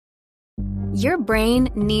Your brain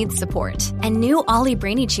needs support, and new Ollie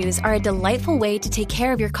Brainy Chews are a delightful way to take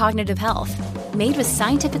care of your cognitive health. Made with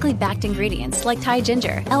scientifically backed ingredients like Thai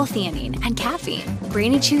ginger, L-theanine, and caffeine,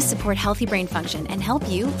 Brainy Chews support healthy brain function and help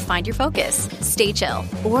you find your focus, stay chill,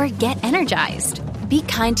 or get energized. Be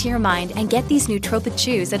kind to your mind and get these nootropic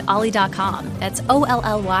chews at ollie.com. That's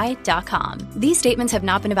OLLY.com. These statements have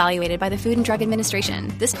not been evaluated by the Food and Drug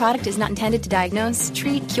Administration. This product is not intended to diagnose,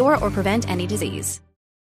 treat, cure, or prevent any disease.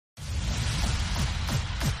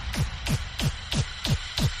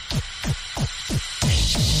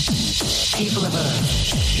 People of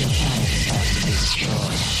Earth, your planet has to be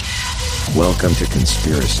destroyed. Welcome to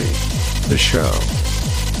Conspiracy, the show,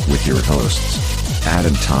 with your hosts,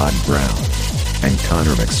 Adam Todd Brown and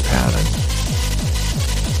Connor McSpadden.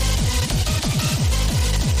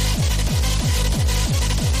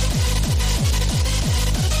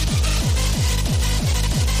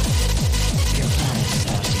 Your planet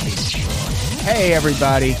has to be destroyed. Hey,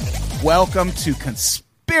 everybody. Welcome to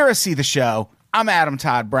Conspiracy, the show. I'm Adam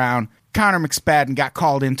Todd Brown. Connor McSpadden got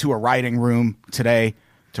called into a writing room today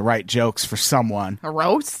to write jokes for someone. A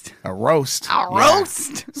roast? A roast. A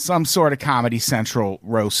roast? Some sort of Comedy Central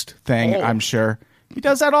roast thing, I'm sure. He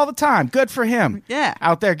does that all the time. Good for him. Yeah.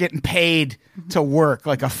 Out there getting paid to work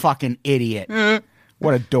like a fucking idiot.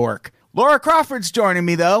 What a dork. Laura Crawford's joining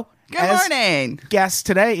me, though. Good morning. Guest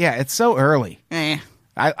today. Yeah, it's so early. Eh.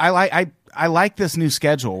 I like this new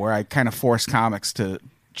schedule where I kind of force comics to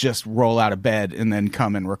just roll out of bed and then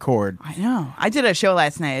come and record. I know. I did a show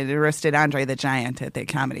last night. I roasted Andre the Giant at the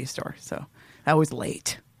Comedy Store, so that was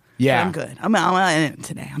late. Yeah. But I'm good. I'm in it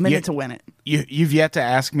today. I'm in it to win it. You've yet to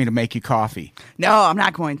ask me to make you coffee. No, I'm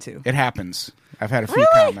not going to. It happens. I've had a few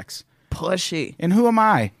Really? comics. Pushy. And who am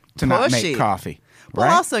I to not make Pushy. coffee? Well,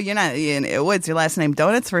 right? also, you're not. What's your last name?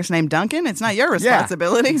 Donuts, first name Duncan. It's not your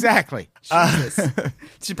responsibility. Yeah, exactly. Jesus.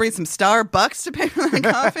 Did you bring some Starbucks to pay for that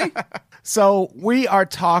coffee? So we are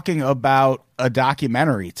talking about a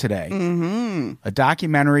documentary today. Mm-hmm. A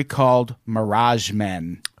documentary called Mirage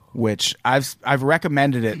Men, which I've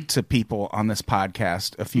recommended it to people on this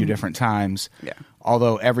podcast a few different times. Yeah.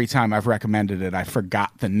 Although every time I've recommended it, I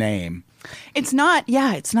forgot the name. It's not.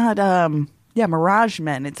 Yeah, it's not. Mirage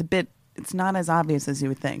Men. It's not as obvious as you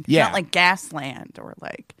would think. It's Yeah. not like Gasland or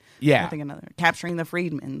like. Yeah. I think another Capturing the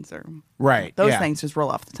Freedmans or Right. Those yeah. things just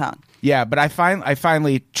roll off the tongue. Yeah, but I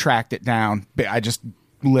finally tracked it down. I just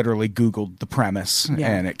literally Googled the premise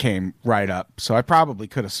and it came right up. So I probably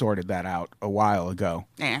could have sorted that out a while ago.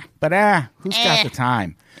 But who's got the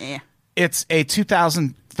time? It's a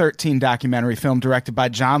 2013 documentary film directed by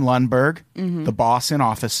John Lundberg, the boss in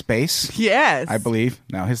Office Space. Yes, I believe.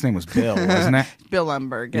 No, his name was Bill, wasn't it? Bill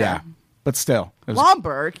Lumberg. Yeah. But still. It was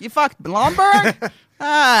Lumberg. You fucked Lumberg.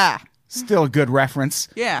 still a good reference.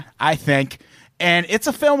 Yeah. I think. And it's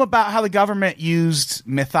a film about how the government used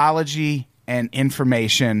mythology and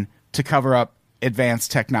information to cover up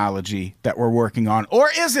advanced technology that we're working on. Or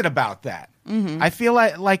is it about that? Mm-hmm. I feel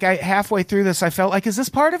like I halfway through this, I felt like, is this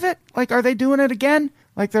part of it? Like, are they doing it again?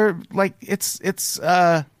 Like they're like it's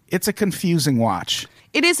a confusing watch.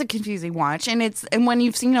 It is a confusing watch, and when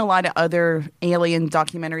you've seen a lot of other alien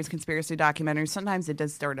documentaries, conspiracy documentaries, sometimes it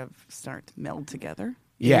does start to meld together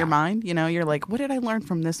in your mind. You know, you're like, what did I learn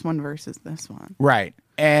from this one versus this one? Right.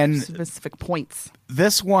 And specific points.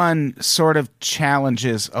 This one sort of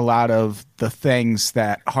challenges a lot of the things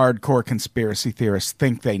that hardcore conspiracy theorists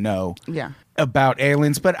think they know about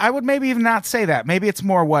aliens. But I would maybe even not say that. Maybe it's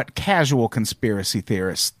more what casual conspiracy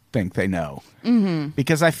theorists think they know. Mm-hmm.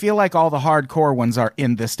 Because I feel like all the hardcore ones are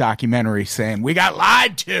in this documentary saying, we got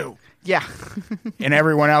lied to. Yeah. And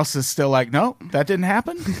everyone else is still like, no, that didn't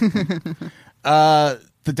happen.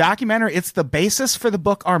 The documentary, it's the basis for the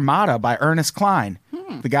book Armada by Ernest Cline,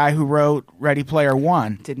 the guy who wrote Ready Player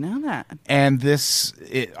One. Didn't know that. And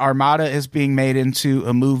Armada is being made into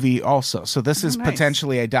a movie also. So this is nice.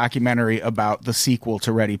 Potentially a documentary about the sequel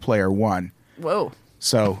to Ready Player One. Whoa.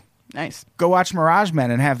 So nice. Go watch Mirage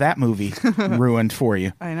Men and have that movie ruined for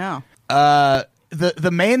you. I know.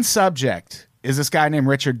 The main subject is this guy named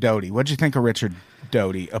Richard Doty. What'd you think of Richard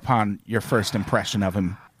Doty upon your first impression of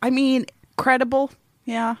him? I mean, credible.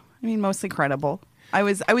 Yeah. I mean, mostly credible. I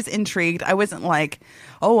was intrigued. I wasn't like,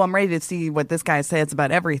 oh, I'm ready to see what this guy says about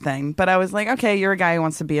everything. But I was like, okay, you're a guy who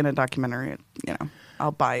wants to be in a documentary. You know,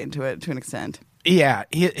 I'll buy into it to an extent. Yeah.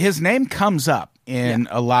 His name comes up in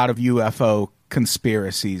a lot of UFO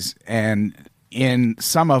conspiracies. And in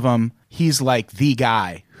some of them, he's like the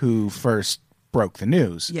guy who first broke the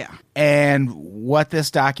news. Yeah. And what this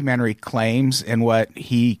documentary claims and what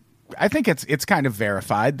he I think it's kind of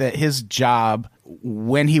verified that his job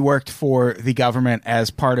when he worked for the government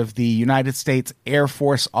as part of the United States Air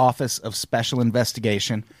Force Office of Special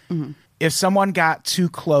Investigation, if someone got too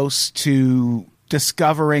close to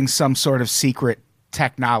discovering some sort of secret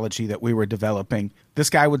technology that we were developing, this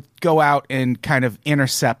guy would go out and kind of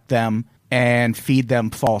intercept them and feed them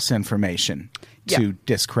false information to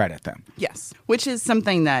discredit them. Yes, which is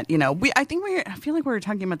something that, I feel like we were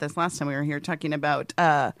talking about this last time we were here, talking about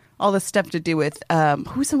all this stuff to do with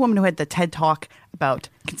who's the woman who had the TED Talk about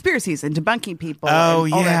conspiracies and debunking people. Oh,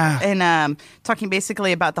 and all yeah. that. And talking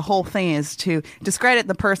basically about the whole thing is to discredit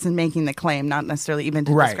the person making the claim, not necessarily even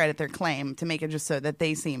to discredit their claim, to make it just so that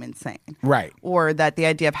they seem insane. Right. Or that the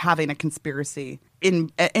idea of having a conspiracy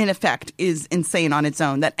in effect is insane on its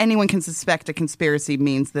own, that anyone can suspect a conspiracy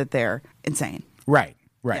means that they're insane. Right.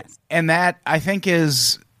 Yes. And that, I think,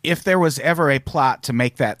 is, if there was ever a plot to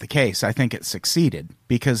make that the case, I think it succeeded.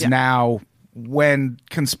 Because now, when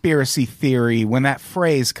conspiracy theory, when that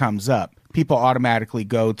phrase comes up, people automatically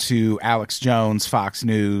go to Alex Jones, Fox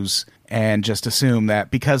News, and just assume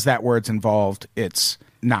that because that word's involved, it's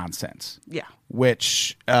nonsense. Yeah.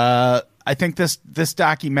 Which I think this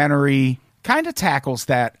documentary kind of tackles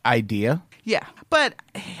that idea. Yeah. But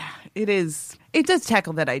it does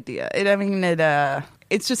tackle that idea.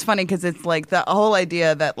 It's just funny because it's like the whole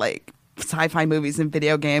idea that like sci-fi movies and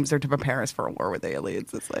video games are to prepare us for a war with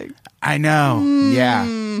aliens. It's like, I know.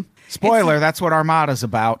 Yeah. Spoiler, that's what Armada's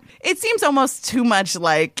about. It seems almost too much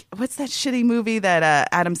like, what's that shitty movie that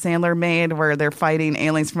Adam Sandler made where they're fighting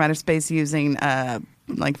aliens from outer space using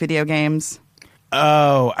like video games?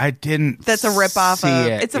 Oh, I didn't. That's a ripoff see of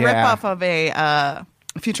it. It's a ripoff of a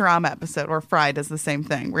Futurama episode where Fry does the same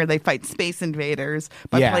thing, where they fight space invaders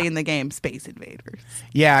by playing the game Space Invaders.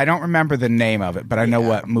 Yeah, I don't remember the name of it, but I know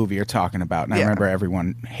what movie you're talking about, and I remember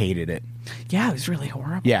everyone hated it. Yeah, it was really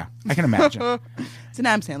horrible. Yeah, I can imagine. It's an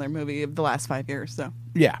Adam Sandler movie of the last 5 years, so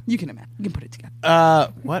yeah, you can imagine. You can put it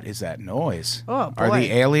together. What is that noise? Oh, boy. Are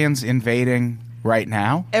the aliens invading right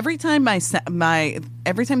now? Every time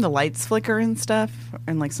every time the lights flicker and stuff,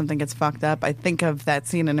 and like something gets fucked up, I think of that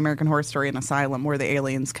scene in American Horror Story in Asylum where the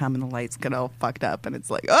aliens come and the lights get all fucked up, and it's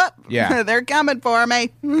like, oh, yeah, they're coming for me.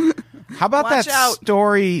 How about Watch that out.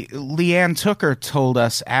 story Leanne Tooker told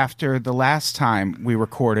us after the last time we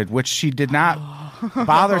recorded, which she did not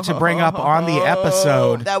bother to bring up on the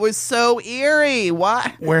episode? That was so eerie.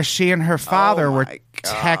 Why? Where she and her father Oh were my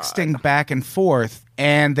texting back and forth,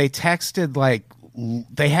 and they texted like,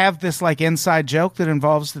 they have this like inside joke that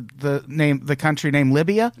involves the country name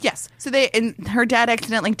Libya. Yes. So her dad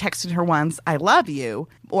accidentally texted her once, "I love you,"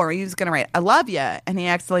 or he was going to write "I love ya," and he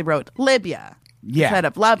accidentally wrote Libya instead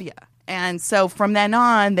of love ya. And so from then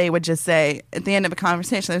on, they would just say at the end of a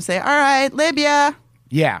conversation, they would say, "All right, Libya."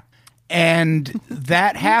 Yeah. And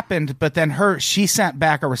that happened, but then she sent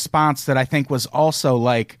back a response that I think was also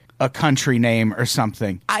like a country name or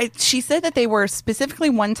something. She said that they were specifically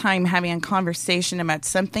one time having a conversation about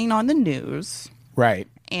something on the news. Right.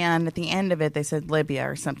 And at the end of it, they said Libya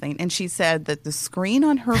or something. And she said that the screen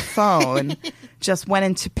on her phone just went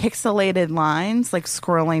into pixelated lines, like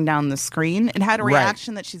scrolling down the screen. It had a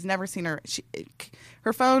reaction that she's never seen her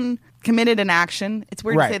phone committed an action. It's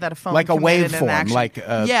weird to say that a phone like a committed an waveform, action. like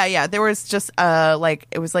yeah. There was just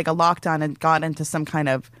it was like a lockdown and got into some kind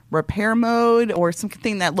of repair mode or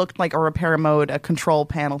something that looked like a repair mode, a control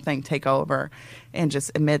panel thing take over and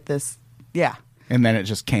just emit this. Yeah. And then it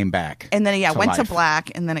just came back. And then went life. to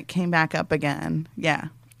black and then it came back up again. Yeah.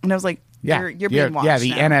 And I was like, yeah, you're being watched. Yeah, the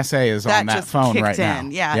now. NSA is on that just phone kicked right in.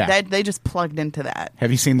 now. Yeah. They just plugged into that.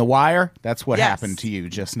 Have you seen The Wire? That's what Yes. happened to you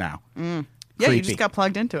just now. Yeah, Creepy. you just got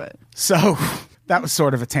plugged into it. So that was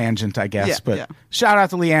sort of a tangent, I guess. Yeah, but yeah. shout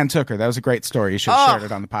out to Leanne Tooker. That was a great story. You should have shared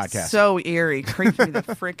it on the podcast. So eerie. Creeped me the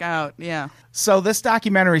frick out. Yeah. So this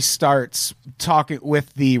documentary starts talking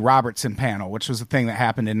with the Robertson panel, which was a thing that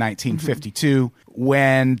happened in 1952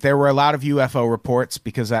 when there were a lot of UFO reports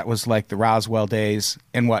because that was like the Roswell days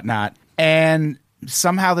and whatnot. And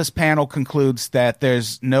somehow this panel concludes that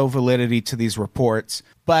there's no validity to these reports,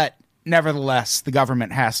 but nevertheless, the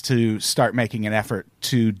government has to start making an effort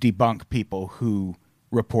to debunk people who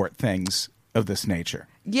report things of this nature.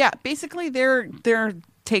 Yeah, basically their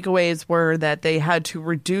takeaways were that they had to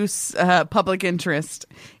reduce public interest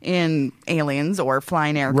in aliens or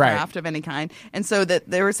flying aircraft of any kind. And so that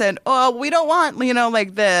they were saying, oh, we don't want,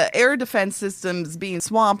 like the air defense systems being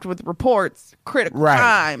swamped with reports, critical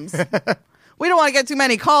crimes. We don't want to get too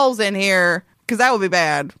many calls in here because that would be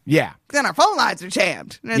bad. Yeah. Then our phone lines are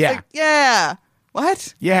jammed. And it's like, yeah.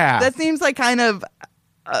 What? Yeah. That seems like kind of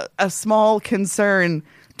a small concern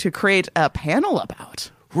to create a panel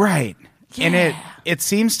about. Right. And it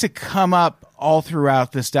seems to come up all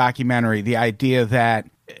throughout this documentary, the idea that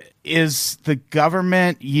is the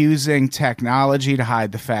government using technology to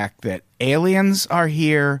hide the fact that aliens are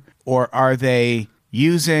here, or are they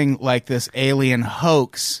using like this alien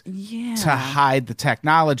hoax to hide the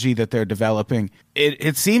technology that they're developing?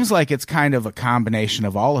 It seems like it's kind of a combination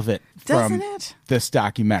of all of it. Doesn't from it? This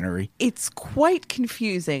documentary. It's quite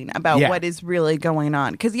confusing about what is really going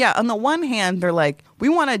on. Because, on the one hand, they're like, we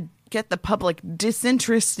want to get the public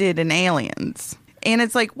disinterested in aliens. And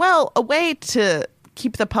it's like, well, a way to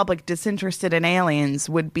keep the public disinterested in aliens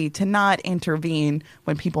would be to not intervene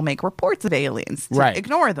when people make reports of aliens, to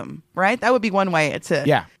ignore them, right? That would be one way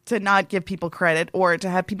to not give people credit, or to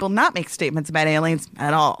have people not make statements about aliens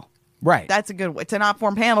at all. Right. That's a good way. To not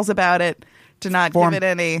form panels about it, to not give it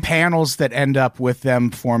any... panels that end up with them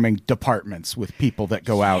forming departments with people that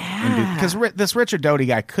go out and do... Because this Richard Doty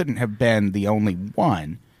guy couldn't have been the only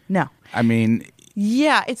one. No. I mean...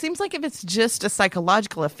 Yeah, it seems like if it's just a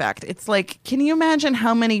psychological effect, it's like, can you imagine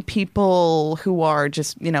how many people who are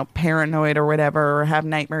just, paranoid or whatever, or have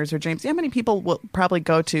nightmares or dreams, how many people will probably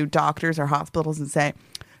go to doctors or hospitals and say,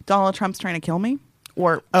 Donald Trump's trying to kill me?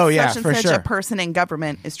 Or such and such a person in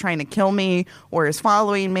government is trying to kill me, or is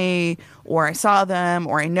following me, or I saw them,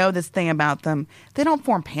 or I know this thing about them. They don't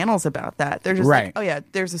form panels about that. They're just like, oh yeah,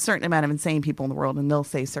 there's a certain amount of insane people in the world, and they'll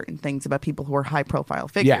say certain things about people who are high profile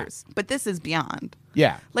figures. But this is beyond.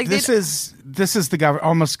 Yeah. Like this is the government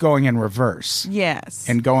almost going in reverse. Yes.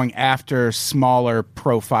 And going after smaller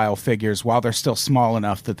profile figures while they're still small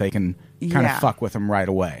enough that they can kind of fuck with them right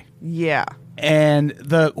away. Yeah. And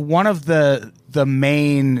one of the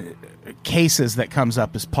main cases that comes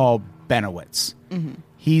up is Paul Benowitz. Mm-hmm.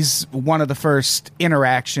 He's one of the first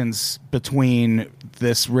interactions between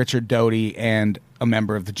this Richard Doty and a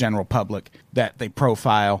member of the general public that they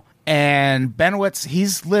profile. And Benowitz,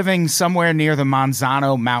 he's living somewhere near the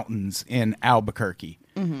Manzano Mountains in Albuquerque.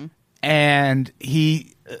 Mm-hmm. And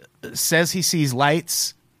he says he sees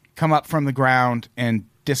lights come up from the ground and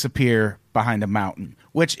disappear behind a mountain.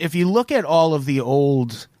 Which, if you look at all of the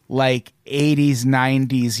old, like, 80s,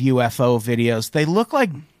 90s UFO videos, they look like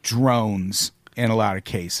drones in a lot of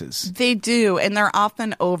cases. They do, and they're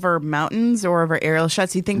often over mountains or over aerial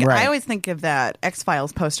shots. You think I always think of that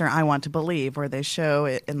X-Files poster, I Want to Believe, where they show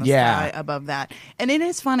it in the sky above that. And it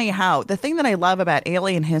is funny how the thing that I love about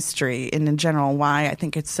alien history and in general why I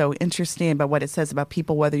think it's so interesting about what it says about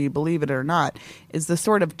people, whether you believe it or not, is the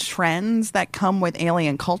sort of trends that come with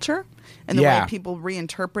alien culture and the way people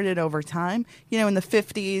reinterpret it over time. In the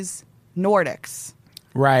 50s, Nordics.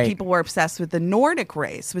 Right. People were obsessed with the Nordic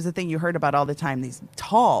race, was the thing you heard about all the time. These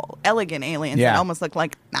tall, elegant aliens that almost looked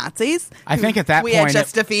like Nazis. I think at that point... we had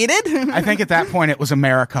just defeated. I think at that point it was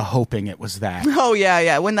America hoping it was that. Oh,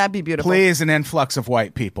 yeah. Wouldn't that be beautiful? Please, an influx of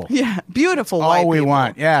white people. Yeah, beautiful white people. All we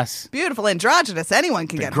want, yes. Beautiful, androgynous. Anyone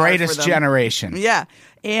can get hard for them. Greatest generation. Yeah.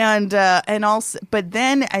 And also, but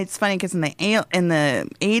then it's funny because in the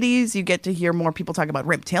 80s you get to hear more people talk about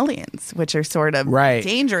reptilians, which are sort of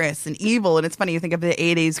dangerous and evil. And it's funny, you think of the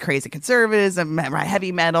 80s, crazy conservatism,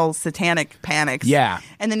 heavy metal, satanic panics. Yeah.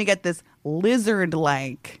 And then you get this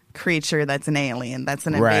lizard-like creature that's an alien, that's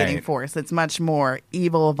an invading force, that's much more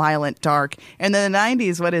evil, violent, dark. And then the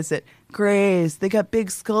 90s, what is it? Grays, they got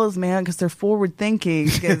big skulls, man, because they're forward thinking,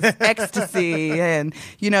 because ecstasy and,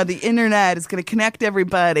 the internet is going to connect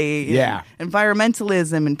everybody. Yeah. And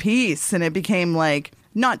environmentalism and peace. And it became like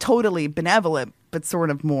not totally benevolent, but sort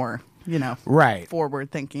of more,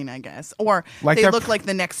 forward thinking, I guess. Or like they look like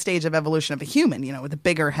the next stage of evolution of a human, with a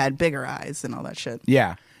bigger head, bigger eyes and all that shit.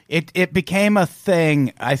 Yeah. It became a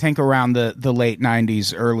thing, I think, around the late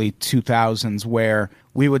 90s, early 2000s, where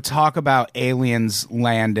we would talk about aliens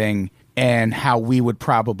landing and how we would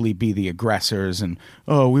probably be the aggressors and,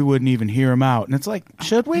 we wouldn't even hear them out. And it's like,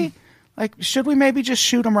 should we? Like, should we maybe just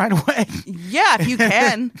shoot them right away? Yeah, if you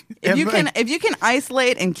can. If you can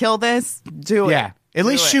isolate and kill this, do it. Yeah. At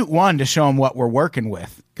least shoot one to show them what we're working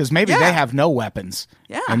with. Because maybe they have no weapons.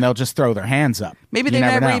 Yeah. And they'll just throw their hands up. Maybe they've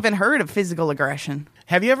never even heard of physical aggression.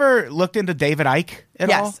 Have you ever looked into David Icke at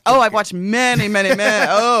all? Yes. Oh, I've watched many.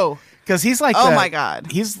 Oh. Because he's like, my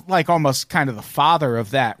God, he's like almost kind of the father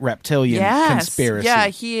of that reptilian conspiracy. Yeah,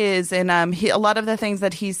 he is, and a lot of the things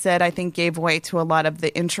that he said, I think, gave way to a lot of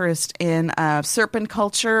the interest in serpent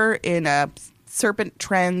culture, in serpent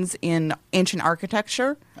trends in ancient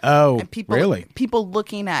architecture. Oh, and people, really? People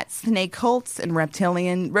looking at snake cults and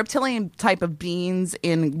reptilian type of beings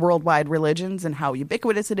in worldwide religions and how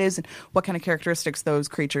ubiquitous it is and what kind of characteristics those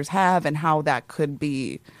creatures have and how that could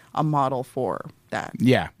be a model for that.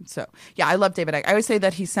 Yeah. So, yeah, I love David Icke. I always say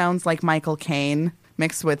that he sounds like Michael Caine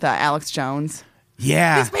mixed with Alex Jones.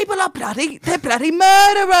 Yeah. These people are they're bloody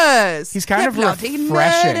murderers. He's kind They're of bloody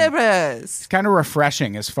refreshing. murderers. It's kind of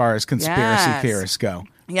refreshing as far as conspiracy Yes. theorists go.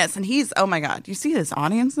 Yes, and he's, oh my God, you see his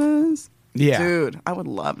audiences? Yeah. Dude, I would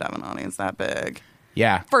love to have an audience that big.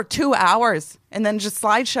 Yeah. For 2 hours, and then just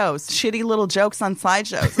slideshows, shitty little jokes on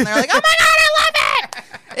slideshows. And they're like, oh my God, I love it!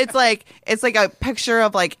 It's like a picture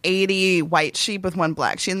of like 80 white sheep with one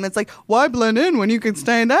black sheep. And it's like, why blend in when you can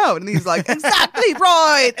stand out? And he's like, exactly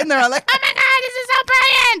right. And they're like, oh my God, this is so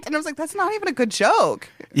brilliant. And I was like, that's not even a good joke.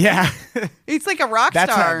 Yeah. He's like a rock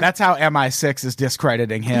star. That's how MI6 is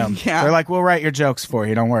discrediting him. Yeah. They're like, we'll write your jokes for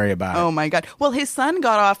you. Don't worry about it. Oh my God. Well, his son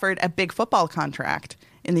got offered a big football contract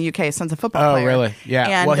in the UK. His son's a football player. Oh, really? Yeah.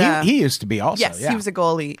 And, well, he used to be also. Yes, yeah. he was a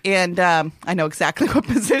goalie. And I know exactly what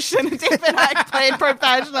position Dave and I played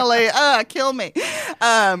professionally. Kill me.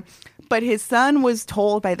 But his son was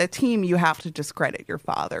told by the team, you have to discredit your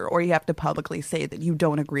father, or you have to publicly say that you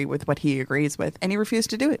don't agree with what he agrees with. And he refused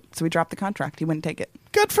to do it. So he dropped the contract. He wouldn't take it.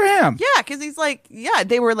 Good for him. Yeah, because he's like, yeah,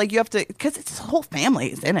 they were like, you have to, because his whole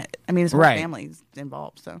family is in it. I mean, his whole Right. family's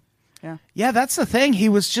involved. So, yeah. Yeah, that's the thing. He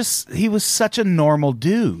was such a normal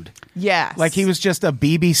dude. Yes. Like he was just a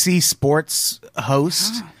BBC sports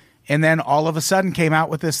host. And then all of a sudden came out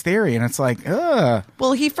with this theory. And it's like, ugh.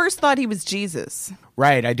 Well, he first thought he was Jesus.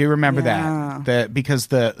 Right. I do remember Yeah. that. Because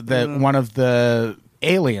the one of the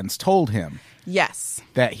aliens told him Yes.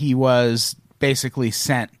 that he was basically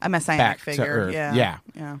sent A messianic back figure. to Earth. Yeah.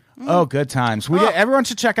 Oh, good times. Everyone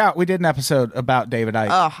should check out. We did an episode about David Icke.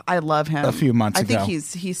 Oh, I love him. A few months I think ago.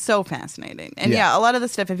 he's so fascinating. And Yeah. yeah, a lot of the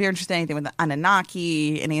stuff, if you're interested in anything with the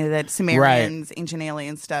Anunnaki, any of that Sumerians, ancient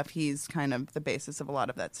alien stuff, he's kind of the basis of a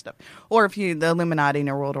lot of that stuff. Or if you, the Illuminati,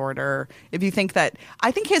 New World Order, if you think that,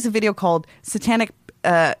 I think he has a video called Satanist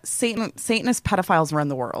Pedophiles Run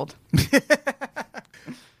the World.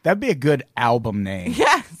 That'd be a good album name.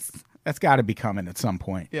 Yes. That's got to be coming at some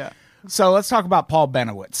point. Yeah. So let's talk about Paul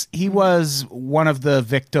Benowitz. He was one of the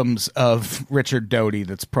victims of Richard Doty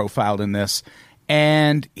that's profiled in this.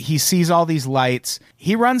 And he sees all these lights.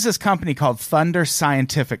 He runs this company called Thunder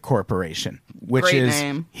Scientific Corporation, which Great is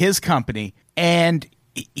name. his company. And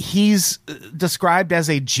he's described as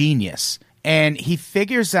a genius. And he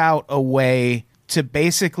figures out a way to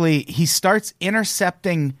basically, he starts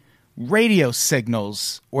intercepting radio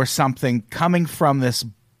signals or something coming from this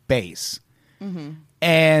base.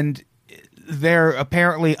 And they're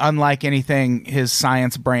apparently unlike anything his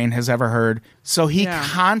science brain has ever heard. So he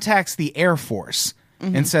contacts the Air Force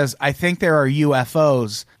and says, I think there are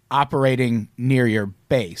UFOs operating near your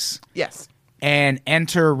base. Yes. And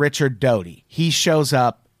enter Richard Doty. He shows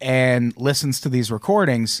up and listens to these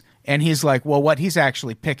recordings, and he's like, well, what he's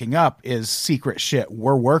actually picking up is secret shit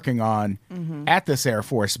we're working on at this Air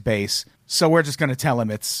Force base, so we're just going to tell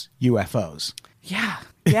him it's UFOs. Yeah.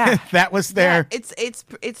 Yeah. That was their... Yeah,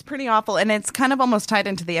 it's pretty awful, and it's kind of almost tied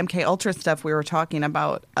into the MK Ultra stuff we were talking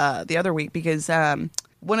about the other week, because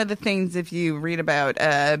one of the things, if you read about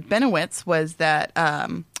Benowitz, was that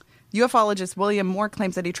ufologist William Moore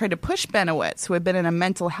claims that he tried to push Benowitz, who had been in a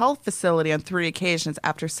mental health facility on 3 occasions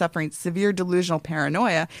after suffering severe delusional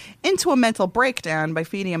paranoia, into a mental breakdown by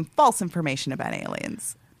feeding him false information about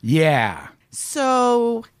aliens. Yeah.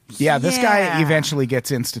 So... Yeah, this guy eventually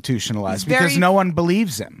gets institutionalized He's because no one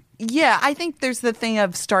believes him. Yeah, I think there's the thing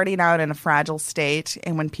of starting out in a fragile state,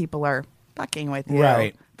 and when people are fucking with you.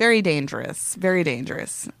 Right. Very dangerous. Very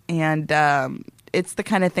dangerous. And it's the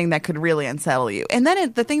kind of thing that could really unsettle you. And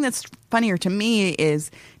then the thing that's funnier to me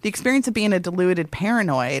is the experience of being a deluded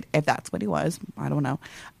paranoid, if that's what he was, I don't know,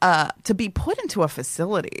 to be put into a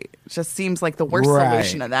facility just seems like the worst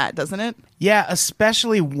solution of that, doesn't it? Yeah,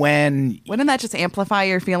 especially when... Wouldn't that just amplify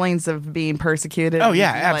your feelings of being persecuted? Oh,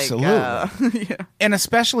 yeah, Like, absolutely. yeah. And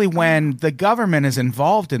especially when the government is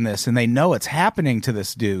involved in this and they know it's happening to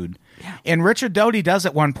this dude. Yeah. And Richard Doty does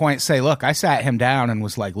at one point say, look, I sat him down and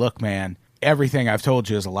was like, look, man, everything I've told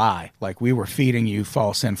you is a lie. Like, we were feeding you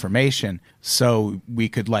false information so we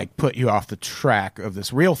could, like, put you off the track of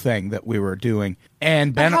this real thing that we were doing.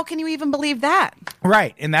 And But how can you even believe that?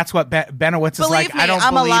 Right. And that's what Benowitz is like. I don't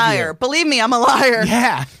I'm believe a liar. you. Believe me, I'm a liar.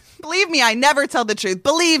 Yeah. Believe me, I never tell the truth.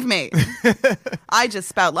 Believe me. I just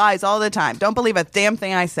spout lies all the time. Don't believe a damn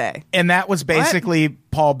thing I say. And that was basically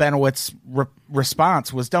Paul Benowitz's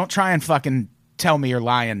response was, don't try and fucking tell me you're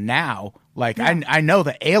lying now. Like, I know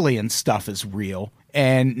the alien stuff is real.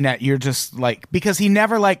 And that you're just like, because he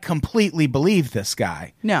never like completely believed this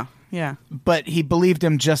guy. No. Yeah. But he believed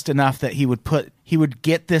him just enough that he would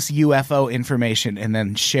get this UFO information and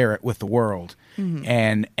then share it with the world. Mm-hmm.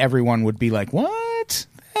 And everyone would be like, what?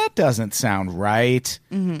 That doesn't sound right.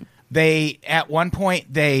 Mm-hmm. At one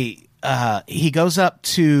point, he goes up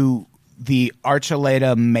to the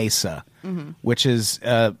Archuleta Mesa, which is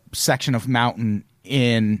a section of mountain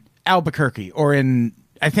in Albuquerque, or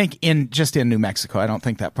I think in New Mexico. I don't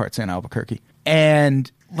think that part's in Albuquerque. And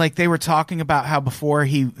like they were talking about how before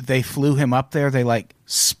they flew him up there, they like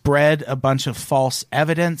spread a bunch of false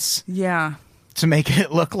evidence. Yeah. To make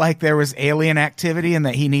it look like there was alien activity and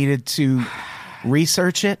that he needed to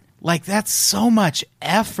research it. Like, that's so much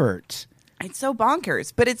effort. It's so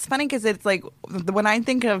bonkers. But it's funny because it's like when I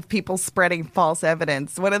think of people spreading false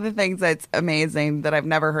evidence, one of the things that's amazing that I've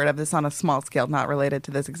never heard of, this on a small scale, not related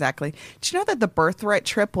to this exactly. Do you know that the birthright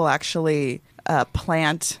trip will actually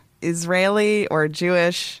plant Israeli or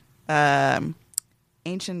Jewish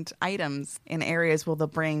ancient items in areas where they'll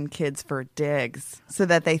bring kids for digs so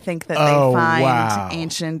that they think that they find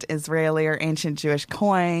ancient Israeli or ancient Jewish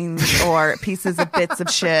coins or pieces of bits of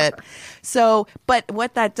shit. So, but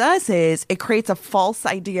what that does is it creates a false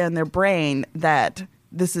idea in their brain that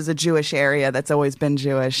this is a Jewish area that's always been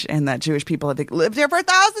Jewish and that Jewish people have lived here for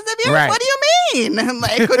thousands of years. Right. What do you mean?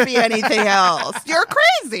 Like, it could be anything else. You're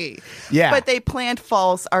crazy. Yeah. But they plant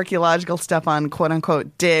false archaeological stuff on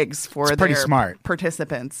quote-unquote digs for It's pretty their smart.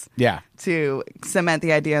 participants. Yeah. To cement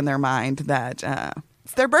the idea in their mind that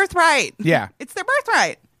it's their birthright. Yeah. It's their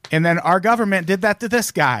birthright. And then our government did that to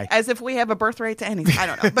this guy. As if we have a birthright to anything. I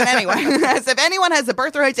don't know. But anyway, as if anyone has a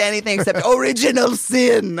birthright to anything except original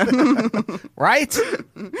sin. Right?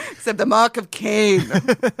 Except the mark of Cain.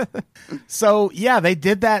 So, yeah, they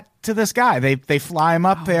did that to this guy. They fly him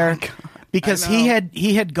up there because he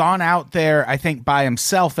had gone out there, I think, by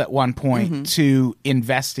himself at one point to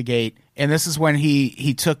investigate. And this is when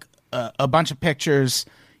he took a bunch of pictures.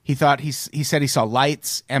 He thought he said he saw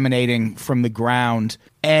lights emanating from the ground.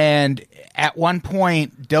 And at one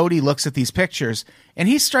point, Doty looks at these pictures, and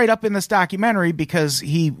he's straight up in this documentary because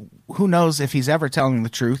who knows if he's ever telling the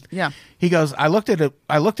truth. Yeah. He goes, I looked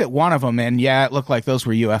at one of them, and yeah, it looked like those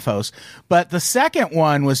were UFOs. But the second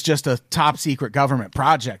one was just a top secret government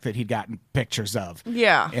project that he'd gotten pictures of.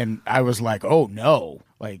 Yeah. And I was like, oh no,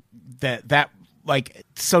 like that. Like,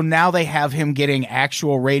 so now they have him getting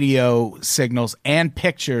actual radio signals and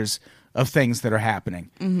pictures of things that are happening.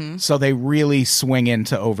 Mm-hmm. So they really swing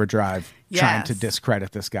into overdrive trying to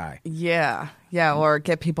discredit this guy. Yeah. Yeah. Or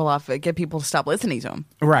get people to stop listening to him.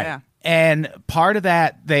 Right. Yeah. And part of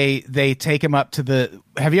that, they take him up to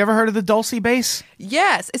have you ever heard of the Dulce base?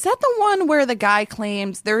 Yes. Is that the one where the guy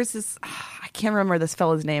claims there's this, I can't remember this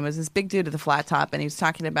fella's name. It was this big dude with the flat top, and he was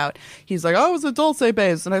talking about, he's like, I was at Dulce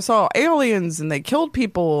base, and I saw aliens, and they killed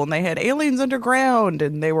people, and they had aliens underground,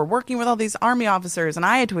 and they were working with all these army officers, and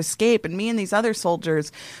I had to escape, and me and these other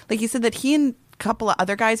soldiers. Like, he said that he and couple of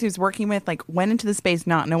other guys he was working with like went into the space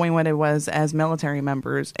not knowing what it was as military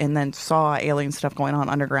members, and then saw alien stuff going on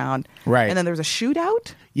underground. Right. And then there was a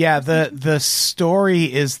shootout. Yeah, the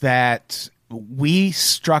story is that we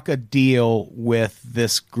struck a deal with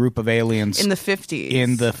this group of aliens in the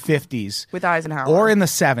 50s. With Eisenhower. Or in the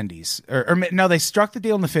 70s. Or no, they struck the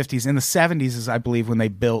deal in the 50s. In the 70s is, I believe, when they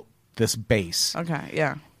built this base. Okay,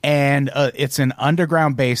 yeah. And it's an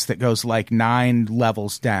underground base that goes like 9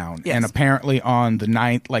 levels down. Yes. And apparently on the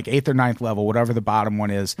 8th or 9th level, whatever the bottom one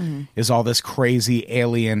is all this crazy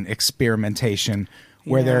alien experimentation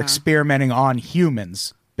where they're experimenting on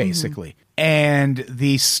humans, basically. And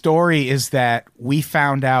the story is that we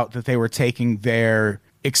found out that they were taking their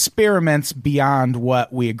experiments beyond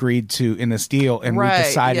what we agreed to in this deal. And we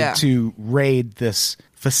decided to raid this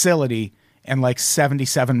facility. And like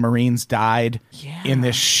 77 Marines died in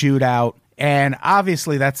this shootout. And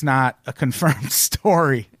obviously that's not a confirmed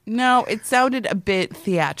story. No, it sounded a bit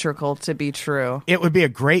theatrical to be true. It would be a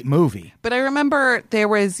great movie. But I remember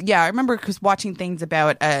because watching things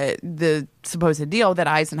about the supposed deal that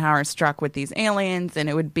Eisenhower struck with these aliens, and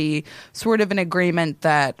it would be sort of an agreement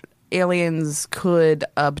that aliens could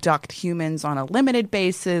abduct humans on a limited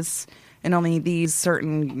basis, and only these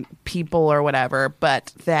certain people or whatever,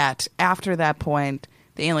 but that after that point,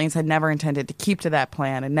 the aliens had never intended to keep to that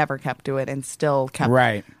plan and never kept to it, and still kept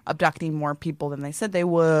abducting more people than they said they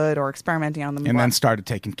would, or experimenting on them. And then started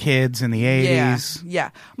taking kids in the 80s.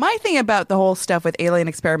 Yeah. My thing about the whole stuff with alien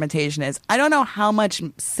experimentation is I don't know how much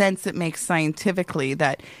sense it makes scientifically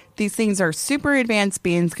that these things are super advanced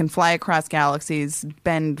beings, can fly across galaxies,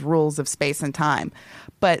 bend rules of space and time.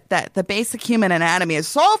 But that the basic human anatomy is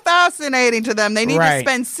so fascinating to them, they need to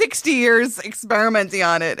spend 60 years experimenting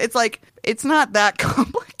on it. It's like, it's not that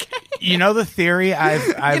complicated. You know the theory I've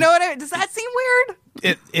you know what does that seem weird?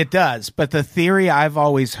 It does, but the theory I've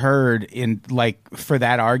always heard in for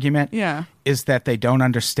that argument is that they don't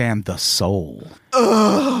understand the soul.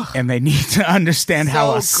 Ugh. And they need to understand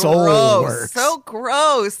how a soul works. So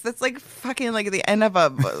gross. That's like fucking like the end of a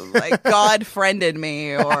like God Friended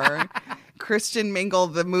Me or Christian Mingle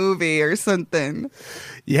the movie or something.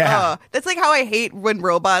 Yeah. That's like how I hate when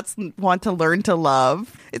robots want to learn to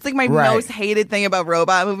love. It's like my most hated thing about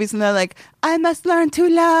robot movies. And they're like, I must learn to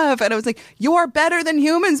love. And I was like, you're better than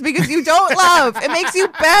humans because you don't love. It makes you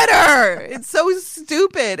better. It's so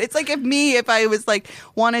stupid. It's like if I was like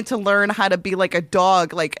wanted to learn how to be like a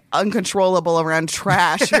dog, like uncontrollable around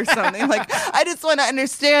trash or something. Like, I just want to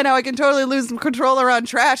understand how I can totally lose control around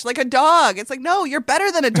trash like a dog. It's like, no, you're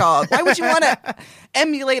better than a dog. Why would you want to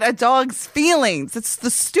emulate a dog's feelings? It's the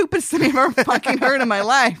stupidest thing I've ever fucking heard in my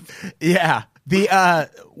life. Yeah.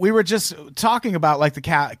 We were just talking about like the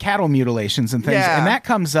cattle mutilations and things, and that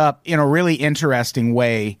comes up in a really interesting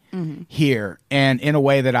way here, and in a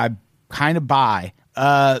way that I kind of buy.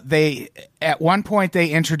 They at one point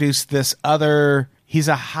they introduced this other. He's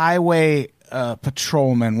a highway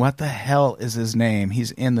patrolman. What the hell is his name?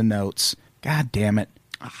 He's in the notes. God damn it!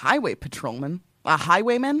 A highway patrolman? A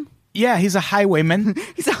highwayman? Yeah, he's a highwayman.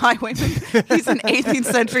 He's a highwayman. He's an 18th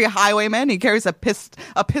century highwayman. He carries a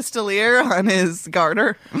pistolier on his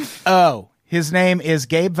garter. Oh, his name is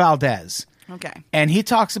Gabe Valdez. Okay. And he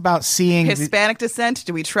talks about seeing Hispanic descent.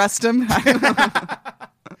 Do we trust him?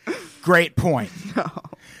 Great point.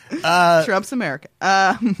 No. Trump's America.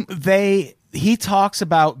 He talks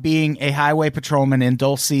about being a highway patrolman in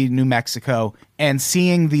Dulce, New Mexico, and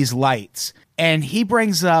seeing these lights. And he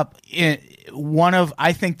brings up one of,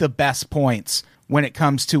 I think, the best points when it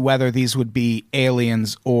comes to whether these would be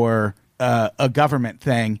aliens or a government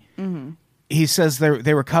thing. Mm-hmm. He says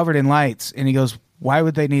they were covered in lights, and he goes, why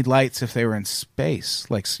would they need lights if they were in space?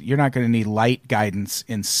 Like, you're not going to need light guidance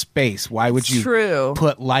in space. Why would you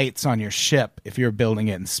put lights on your ship if you're building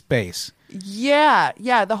it in space? Yeah,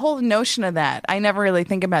 the whole notion of that. I never really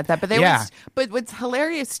think about that. But what's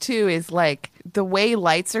hilarious too is like the way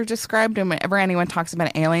lights are described, and whenever anyone talks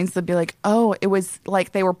about aliens, they'll be like, "Oh, it was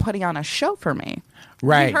like they were putting on a show for me."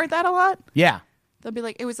 Right. You heard that a lot? Yeah. They'll be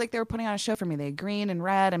like, it was like they were putting on a show for me. They had green and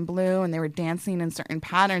red and blue, and they were dancing in certain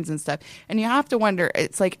patterns and stuff. And you have to wonder,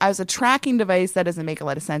 it's like as a tracking device, that doesn't make a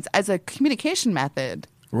lot of sense. As a communication method,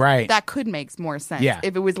 right, that could make more sense. Yeah.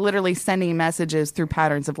 If it was literally sending messages through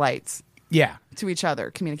patterns of lights. Yeah. To each other,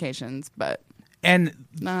 communications, but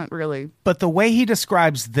not really. But the way he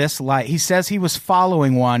describes this light, he says he was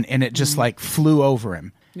following one and it just like flew over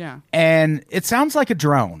him. Yeah. And it sounds like a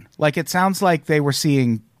drone. Like it sounds like they were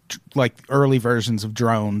seeing like early versions of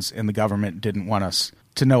drones and the government didn't want us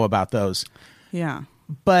to know about those. Yeah.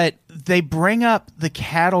 But they bring up the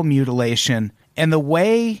cattle mutilation, and the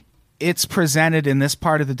way it's presented in this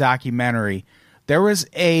part of the documentary. There was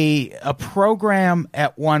a program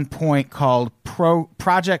at one point called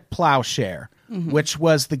Project Plowshare, which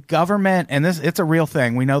was the government, and it's a real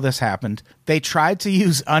thing. We know this happened. They tried to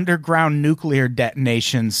use underground nuclear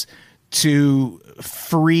detonations to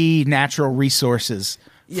free natural resources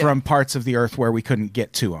from parts of the earth where we couldn't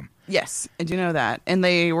get to them. Yes, I do know that. And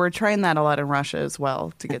they were trying that a lot in Russia as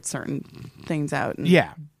well to get certain things out. And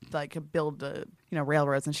like build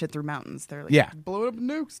railroads and shit through mountains. They're like, blow up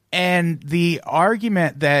nukes. And the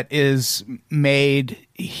argument that is made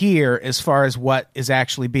here as far as what is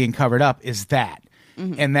actually being covered up is that.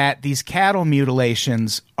 Mm-hmm. And that these cattle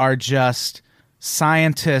mutilations are just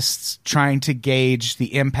scientists trying to gauge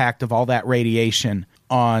the impact of all that radiation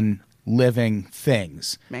on living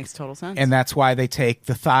things. Makes total sense. And that's why they take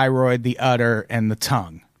the thyroid, the udder, and the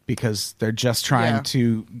tongue. Because they're just trying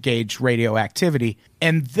to gauge radioactivity.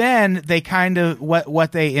 And then they kind of,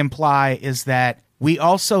 what they imply is that we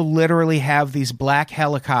also literally have these black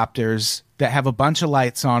helicopters that have a bunch of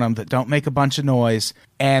lights on them that don't make a bunch of noise.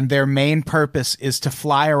 And their main purpose is to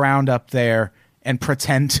fly around up there and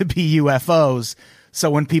pretend to be UFOs. So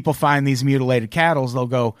when people find these mutilated cattle, they'll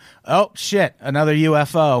go, oh, shit, another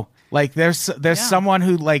UFO. Like there's someone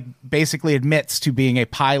who like basically admits to being a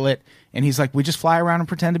pilot. And he's like, we just fly around and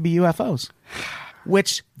pretend to be UFOs.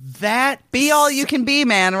 Which be all you can be,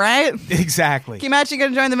 man, right? Exactly. Can you imagine you're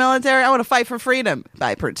going to join the military? I want to fight for freedom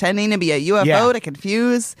by pretending to be a UFO to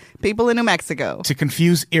confuse people in New Mexico. To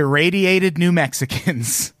confuse irradiated New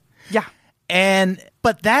Mexicans. Yeah.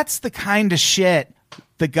 But that's the kind of shit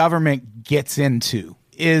the government gets into.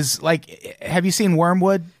 Is like, have you seen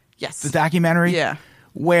Wormwood? Yes. The documentary? Yeah.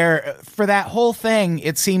 Where for that whole thing,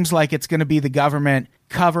 it seems like it's going to be the government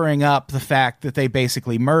covering up the fact that they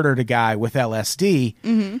basically murdered a guy with LSD.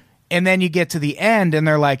 Mm-hmm. And then you get to the end and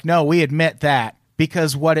they're like, no, we admit that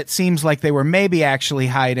because what it seems like they were maybe actually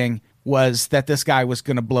hiding was that this guy was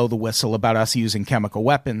going to blow the whistle about us using chemical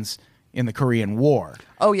weapons in the Korean War.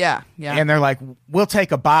 Oh, yeah. Yeah. And they're like, we'll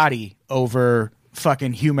take a body over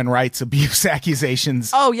fucking human rights abuse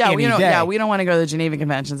accusations. Oh yeah, we any don't. day. Yeah, we don't want to go to the Geneva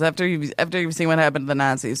Conventions after you've seen what happened to the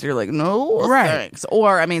Nazis. You're like, no, Right. thanks.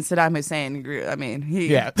 Or I mean, Saddam Hussein. I mean, he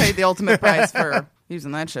paid the ultimate price for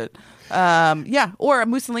using that shit. Yeah. Or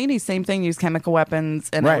Mussolini, same thing. Used chemical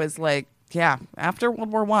weapons, and Right. it was like, yeah. After World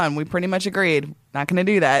War I, we pretty much agreed not going to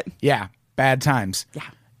do that. Yeah, bad times. Yeah.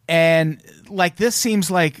 And like this seems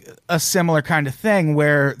like a similar kind of thing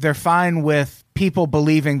where they're fine with people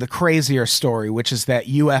believing the crazier story, which is that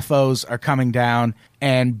UFOs are coming down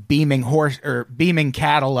and beaming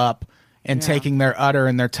cattle up and taking their udder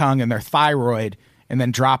and their tongue and their thyroid and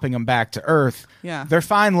then dropping them back to Earth. Yeah. They're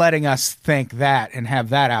fine letting us think that and have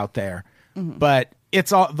that out there. But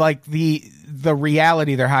it's all like the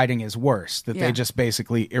reality they're hiding is worse, that they just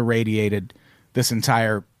basically irradiated this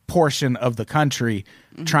entire portion of the country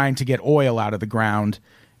trying to get oil out of the ground.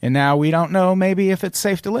 And now we don't know maybe if it's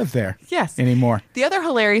safe to live there anymore. The other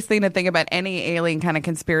hilarious thing to think about any alien kind of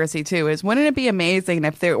conspiracy, too, is wouldn't it be amazing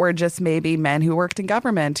if there were just maybe men who worked in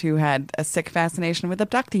government who had a sick fascination with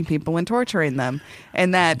abducting people and torturing them?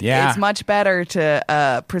 And that it's much better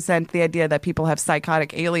to present the idea that people have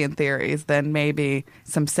psychotic alien theories than maybe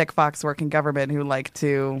some sick fucks work in government who like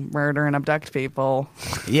to murder and abduct people.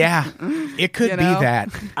 Yeah, it could be that.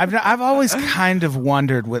 I've always kind of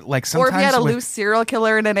wondered what, like, sometimes. Or if you had a loose serial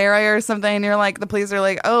killer in an area or something, and you're like, the police are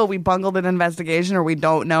like, oh, we bungled an investigation or we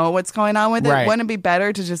don't know what's going on with it. Right. Wouldn't it be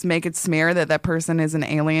better to just make it smear that person is an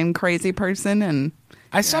alien crazy person and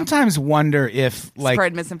I sometimes wonder if, like,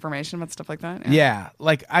 spread misinformation about stuff like that? Yeah,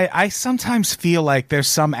 like I sometimes feel like there's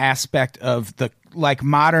some aspect of the like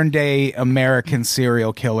modern day American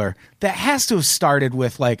serial killer that has to have started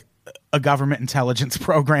with like a government intelligence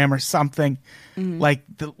program or something. Like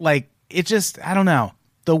it just, I don't know.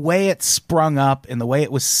 The way it sprung up and the way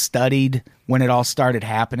it was studied when it all started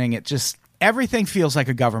happening, it just, everything feels like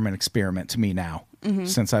a government experiment to me now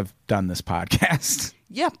since I've done this podcast.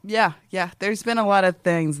 Yeah. There's been a lot of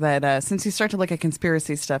things that since you start to look at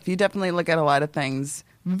conspiracy stuff, you definitely look at a lot of things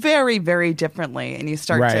very, very differently. And you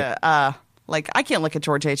start to, like, I can't look at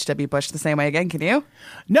George H.W. Bush the same way again, can you?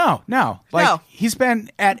 No. Like, No. he's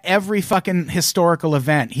been at every fucking historical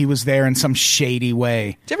event. He was there in some shady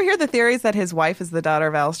way. Did you ever hear the theories that his wife is the daughter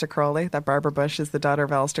of Aleister Crowley? That Barbara Bush is the daughter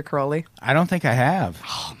of Aleister Crowley? I don't think I have.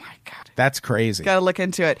 Oh, my God. That's crazy. Got to look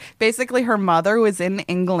into it. Basically, her mother was in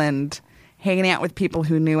England hanging out with people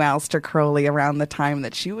who knew Aleister Crowley around the time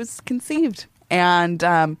that she was conceived.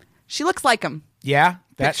 And she looks like him. Yeah,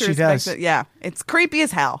 that she does. Yeah, it's creepy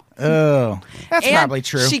as hell. Oh, that's And probably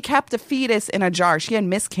true. She kept a fetus in a jar. She had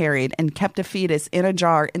miscarried and kept a fetus in a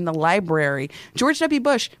jar in the library. George W.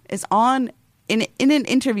 Bush is in an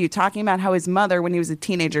interview talking about how his mother, when he was a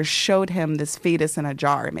teenager, showed him this fetus in a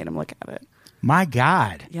jar and made him look at it. My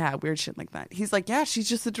God. Yeah, weird shit like that. He's like, yeah, she's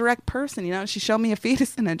just a direct person, you know? She showed me a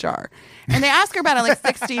fetus in a jar. And they ask her about it in like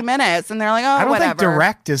 60 minutes, and they're like, oh, I don't whatever. think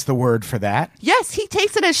direct is the word for that. Yes, he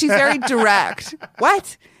takes it as she's very direct.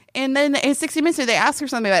 What? And then in 60 Minutes, they ask her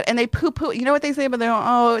something about it, and they poo-poo. You know what they say about them?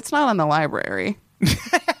 Oh, it's not in the library.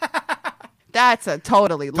 That's a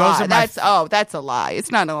totally lie. That's a lie.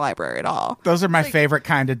 It's not in the library at all. Those are my favorite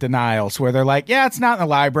kind of denials where they're like, yeah, it's not in the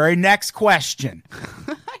library. Next question.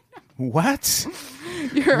 What?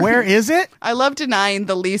 Where is it? I love denying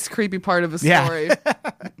the least creepy part of a Yeah. story.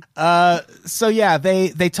 So yeah,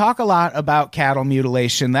 they talk a lot about cattle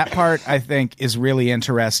mutilation. That part I think is really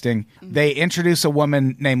interesting. They introduce a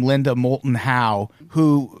woman named Linda Moulton Howe,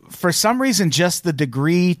 who for some reason just the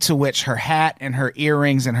degree to which her hat and her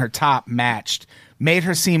earrings and her top matched made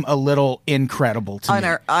her seem a little incredible to me.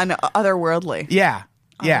 Otherworldly. Yeah.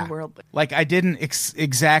 Yeah. Otherworldly. Like I didn't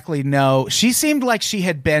exactly know. She seemed like she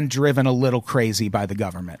had been driven a little crazy by the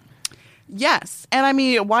government. Yes. And I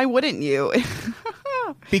mean, why wouldn't you?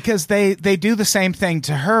 Because they do the same thing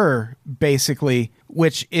to her, basically,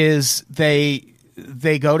 which is they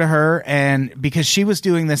go to her, and because she was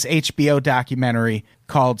doing this HBO documentary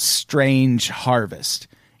called Strange Harvest.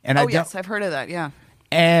 And yes, I've heard of that, yeah.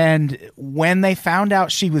 And when they found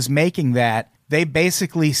out she was making that, they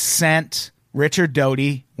basically sent Richard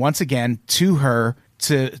Doty, once again, to her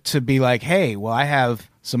to be like, hey, well, I have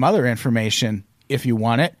some other information if you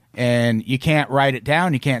want it. And you can't write it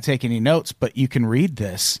down. You can't take any notes, but you can read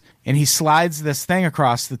this. And he slides this thing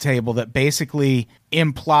across the table that basically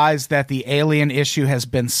implies that the alien issue has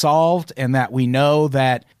been solved and that we know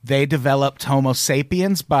that they developed Homo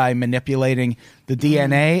sapiens by manipulating the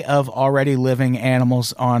DNA of already living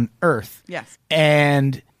animals on Earth. Yes.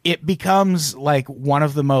 And it becomes like one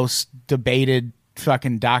of the most debated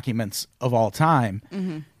fucking documents of all time.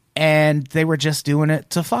 And they were just doing it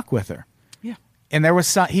to fuck with her. Yeah. And there was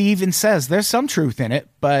some, he even says there's some truth in it,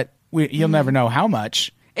 but you'll never know how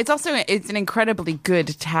much. It's an incredibly good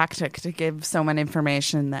tactic to give someone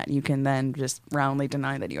information that you can then just roundly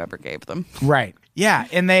deny that you ever gave them. Right. Yeah.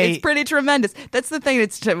 And they... It's pretty tremendous. That's the thing. You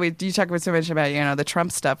talk about so much about, the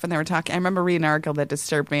Trump stuff, and they were talking. I remember reading an article that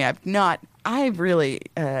disturbed me. I've really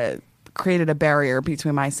created a barrier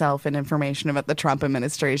between myself and information about the Trump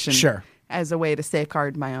administration. Sure. As a way to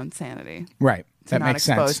safeguard my own sanity. Right. To That not makes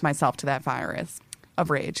expose sense. myself to that virus of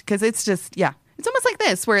rage. Because it's just, it's almost like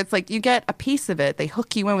this, where it's like you get a piece of it, they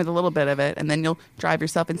hook you in with a little bit of it, and then you'll drive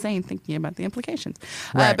yourself insane thinking about the implications.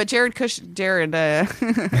 Right. But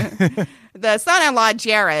the son-in-law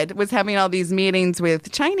Jared was having all these meetings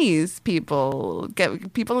with Chinese people,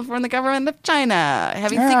 people from the government of China,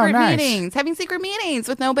 having secret meetings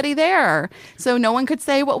with nobody there, so no one could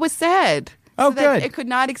say what was said. Oh, So that good. it could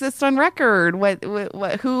not exist on record. What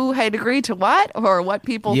who had agreed to what, or what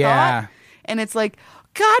people Yeah. thought. And it's like,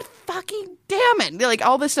 God fucking damn it. Like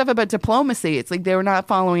all this stuff about diplomacy. It's like they were not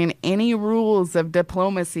following any rules of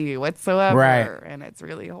diplomacy whatsoever. Right. And it's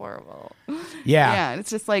really horrible. Yeah. Yeah. And it's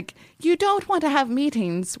just like, you don't want to have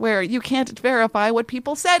meetings where you can't verify what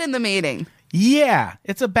people said in the meeting. Yeah.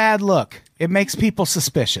 It's a bad look. It makes people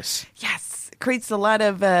suspicious. Yes. It creates a lot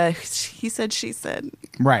of he said, she said.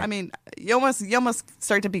 Right. I mean, you almost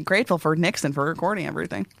start to be grateful for Nixon for recording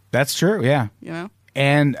everything, That's true. Yeah. you know?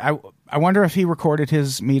 And I wonder if he recorded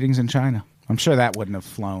his meetings in China. I'm sure that wouldn't have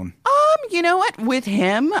flown. You know what? With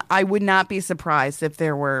him, I would not be surprised if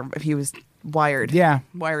he was wired. Yeah.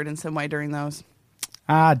 Wired in some way during those.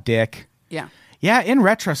 Ah, dick. Yeah. Yeah, in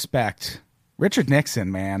retrospect, Richard Nixon,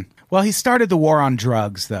 man. Well, he started the war on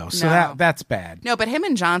drugs, though, so No. that's bad. No, but him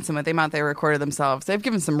and Johnson, with the amount they recorded themselves, they've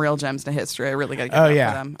given some real gems to history. I really got to give Oh, it up yeah.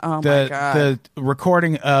 for them. Oh, the, my God. The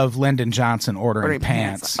recording of Lyndon Johnson ordering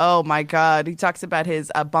pants. Oh, my God. He talks about his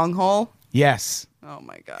bunghole. Yes. Oh,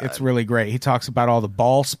 my God. It's really great. He talks about all the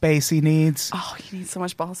ball space he needs. Oh, he needs so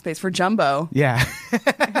much ball space for Jumbo. Yeah.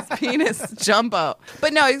 His penis, Jumbo.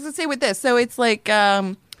 But no, I was going to say with this. So it's like...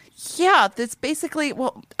 that's basically,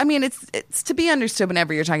 well, I mean, it's to be understood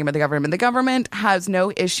whenever you're talking about the government. The government has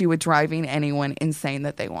no issue with driving anyone insane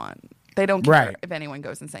that they want. They don't care Right. if anyone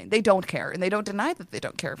goes insane. They don't care. And they don't deny that they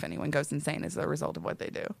don't care if anyone goes insane as a result of what they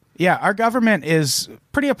do. Yeah, our government is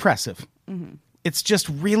pretty oppressive. It's just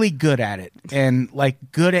really good at it and like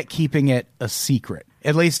good at keeping it a secret,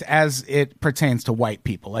 at least as it pertains to white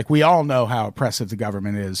people. Like we all know how oppressive the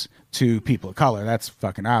government is to people of color. That's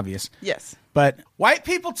fucking obvious. Yes. But white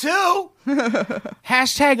people too.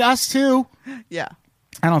 Hashtag us too. Yeah.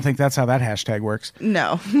 I don't think that's how that hashtag works.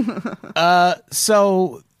 No.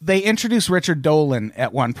 So they introduced Richard Dolan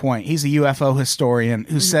at one point. He's a UFO historian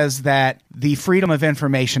who says that the Freedom of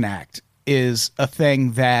Information Act is a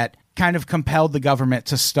thing that kind of compelled the government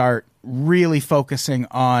to start really focusing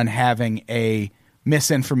on having a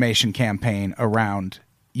misinformation campaign around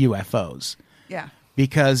UFOs. Yeah.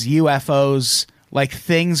 Because UFOs, like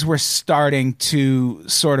things were starting to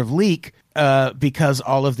sort of leak because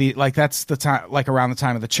all of the, like that's the time, like around the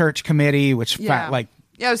time of the Church Committee, which Yeah.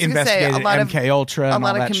 I was going to say investigated a lot MK Ultra and a all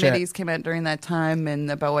lot of that committees shit. came out during that time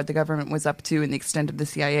and about what the government was up to and the extent of the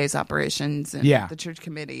CIA's operations and Yeah. the Church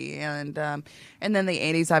Committee and then the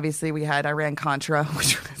 80s. Obviously, we had Iran Contra,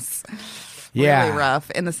 which was Yeah. really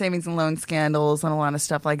rough, and the savings and loan scandals and a lot of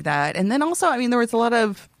stuff like that. And then also, I mean, there was a lot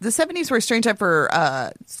of the 70s were a strange time for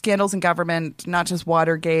scandals in government, not just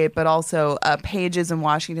Watergate, but also pages in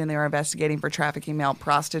Washington. They were investigating for trafficking male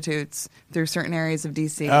prostitutes through certain areas of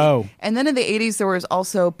DC. Oh. And then in the 80s, there was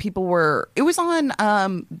also it was on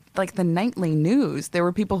like the nightly news. There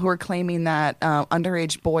were people who were claiming that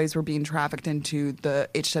underage boys were being trafficked into the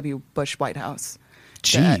H.W. Bush White House.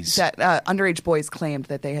 Jeez. That underage boys claimed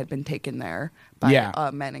that they had been taken there by Yeah.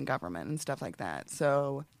 men in government and stuff like that.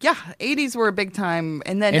 So, yeah, 80s were a big time.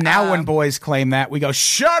 And then And now when boys claim that, we go,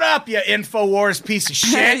 shut up, you InfoWars piece of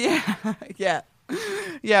shit. yeah.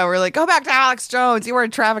 Yeah, we're like, go back to Alex Jones. You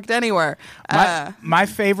weren't trafficked anywhere. My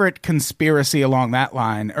favorite conspiracy along that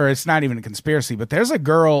line, or it's not even a conspiracy, but there's a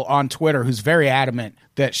girl on Twitter who's very adamant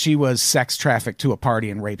that she was sex trafficked to a party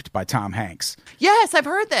and raped by Tom Hanks. Yes, I've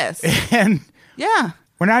heard this. And Yeah.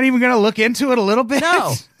 we're not even going to look into it a little bit?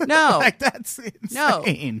 No. Like, that's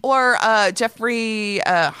insane. Or Jeffrey,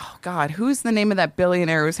 who's the name of that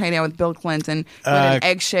billionaire who's hanging out with Bill Clinton with an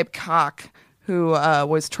egg-shaped cock? who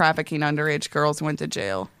was trafficking underage girls and went to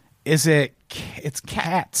jail. Is it? It's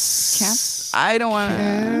Katz. Katz? I don't want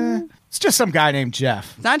to. It's just some guy named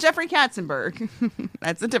Jeff. It's not Jeffrey Katzenberg.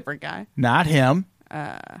 That's a different guy. Not him.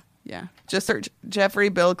 Yeah. Just search Jeffrey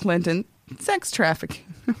Bill Clinton sex trafficking.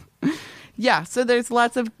 Yeah, so there's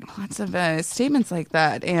lots of statements like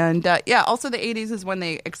that. And also the 80s is when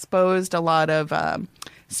they exposed a lot of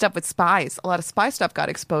stuff with spies. A lot of spy stuff got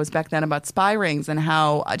exposed back then about spy rings and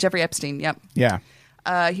how Jeffrey Epstein, yep. Yeah.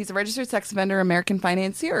 He's a registered sex offender, American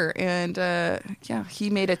financier. And he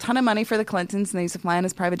made a ton of money for the Clintons, and they used to fly on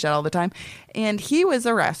his private jet all the time. And he was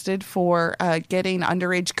arrested for getting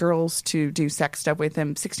underage girls to do sex stuff with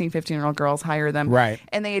him. 16, 15-year-old girls, hire them. Right.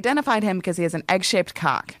 And they identified him because he has an egg-shaped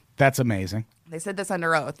cock. That's amazing. They said this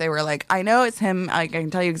under oath. They were like, I know it's him. I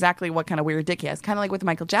can tell you exactly what kind of weird dick he has. Kind of like with the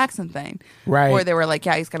Michael Jackson thing. Right. Where they were like,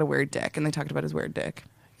 yeah, he's got a weird dick. And they talked about his weird dick.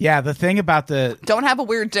 Yeah, the thing about Don't have a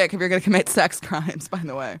weird dick if you're going to commit sex crimes, by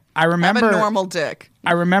the way. I remember... Have a normal dick.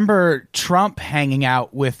 I remember Trump hanging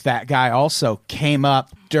out with that guy also came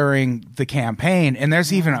up during the campaign. And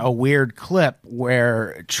there's even a weird clip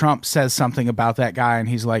where Trump says something about that guy. And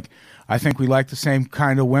he's like, I think we like the same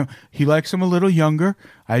kind of women. He likes them a little younger.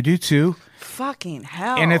 I do too. Fucking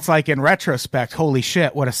hell. And it's like, in retrospect, holy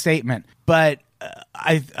shit, what a statement. But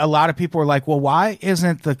a lot of people were like, well, why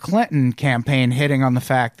isn't the Clinton campaign hitting on the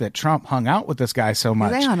fact that Trump hung out with this guy so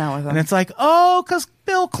much? They hung out with him. And it's like, oh, because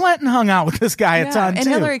Bill Clinton hung out with this guy a ton, and too.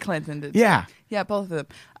 Hillary Clinton did. Yeah. Too. Yeah, both of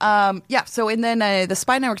them. So and then the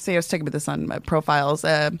spy networks, I was talking about this on my profiles.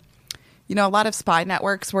 A lot of spy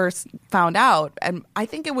networks were found out, and I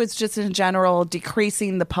think it was just in general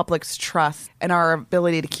decreasing the public's trust and our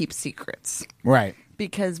ability to keep secrets. Right.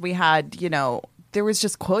 Because we had, there was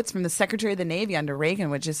just quotes from the Secretary of the Navy under Reagan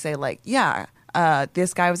would just say like,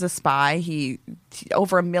 this guy was a spy. He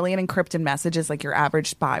over 1 million encrypted messages like your average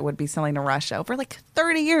spy would be selling to Russia over like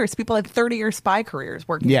 30 years. People had 30-year spy careers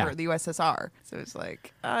working for the USSR. So it's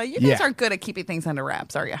like, you guys aren't good at keeping things under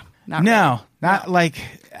wraps, are you? Not like...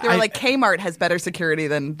 They were like, Kmart has better security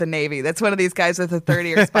than the Navy. That's one of these guys with a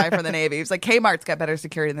 30-year spy for the Navy. He's like, Kmart's got better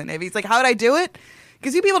security than the Navy. He's like, how'd I do it?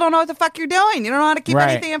 Because you people don't know what the fuck you're doing. You don't know how to keep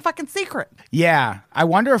anything in fucking secret. Yeah. I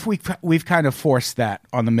wonder if we've kind of forced that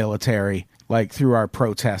on the military, like through our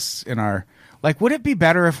protests in our... Like, would it be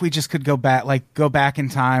better if we just could go back in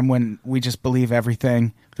time when we just believe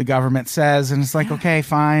everything the government says and it's like, okay,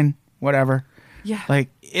 fine, whatever. Yeah. Like,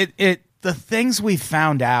 the things we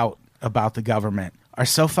found out about the government are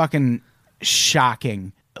so fucking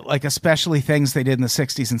shocking. Like, especially things they did in the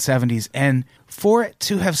 60s and 70s. And for it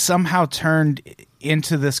to have somehow turned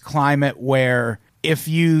into this climate where if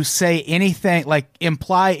you say anything, like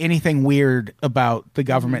imply anything weird about the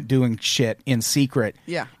government doing shit in secret,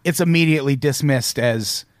 it's immediately dismissed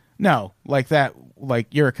as, no, like that, like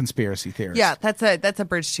you're a conspiracy theorist. Yeah, that's a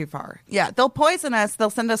bridge too far. Yeah, they'll poison us.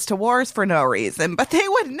 They'll send us to wars for no reason, but they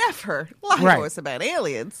would never lie to us about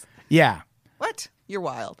aliens. Yeah. What? You're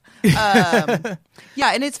wild. And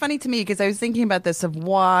it's funny to me because I was thinking about this of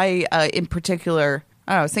why, in particular,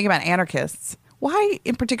 I was thinking about anarchists. Why,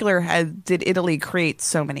 in particular, did Italy create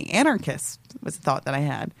so many anarchists? Was a thought that I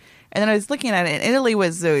had. And then I was looking at it, and Italy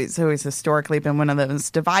was always historically been one of the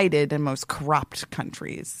most divided and most corrupt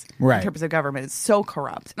countries in terms of government. It's so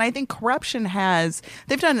corrupt. And I think corruption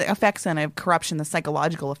they've done effects on corruption, the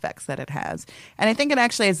psychological effects that it has. And I think it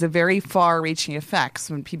actually has a very far-reaching effects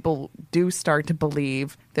when people do start to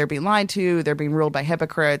believe they're being lied to, they're being ruled by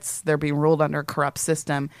hypocrites, they're being ruled under a corrupt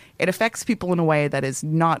system. It affects people in a way that is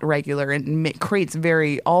not regular and creates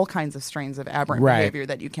all kinds of strains of aberrant behavior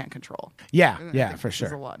that you can't control. Yeah, for sure.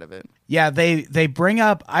 There's a lot of it. Yeah, they bring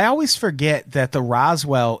up, I always forget that the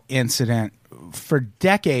Roswell incident, for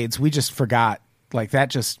decades, we just forgot. Like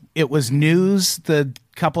it was news the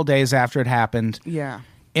couple days after it happened. Yeah.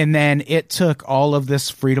 And then it took all of this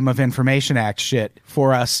Freedom of Information Act shit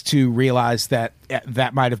for us to realize that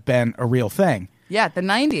that might have been a real thing. Yeah, the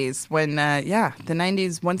 90s when, the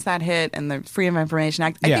 90s, once that hit and the Freedom of Information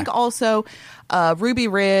Act. I think also Ruby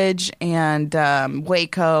Ridge and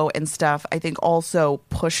Waco and stuff, I think also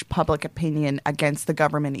push public opinion against the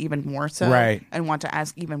government even more so. Right. And want to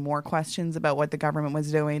ask even more questions about what the government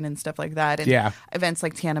was doing and stuff like that. And events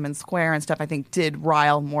like Tiananmen Square and stuff, I think, did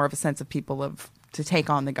rile more of a sense of people to take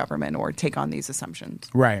on the government or take on these assumptions.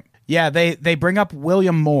 Right. Yeah, they bring up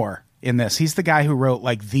William Moore in this. He's the guy who wrote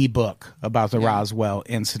like the book about the Roswell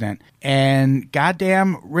incident. And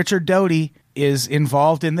goddamn, Richard Doty is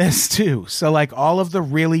involved in this too. So like all of the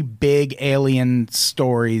really big alien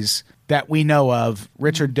stories that we know of,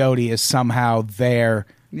 Richard Doty is somehow there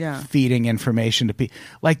feeding information to people.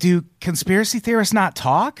 Like, do conspiracy theorists not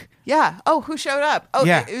talk? Yeah. Oh, who showed up? Oh,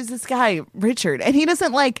 Yeah. it was this guy, Richard. And he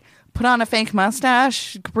doesn't like put on a fake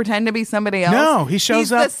mustache, pretend to be somebody else. No, he shows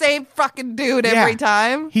He's up- the same fucking dude Yeah. every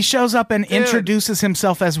time. He shows up and introduces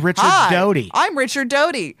himself as Richard Hi, Doty. I'm Richard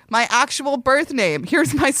Doty. My actual birth name.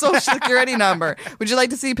 Here's my social security number. Would you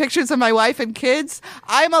like to see pictures of my wife and kids?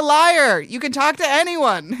 I'm a liar. You can talk to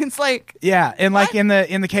anyone. It's like, Yeah, and like in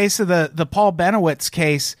the case of the Paul Benowitz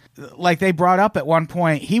case, like they brought up at one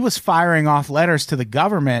point, he was firing off letters to the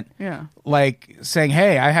government, Yeah. like saying,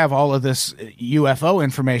 "Hey, I have all of this UFO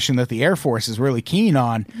information that the Air Force is really keen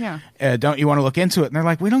on. Yeah. Don't you want to look into it?" And they're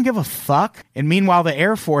like, "We don't give a fuck." And meanwhile, the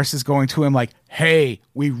Air Force is going to him like, "Hey,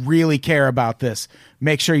 we really care about this.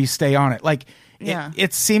 Make sure you stay on it." Like, Yeah.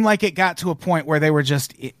 it seemed like it got to a point where they were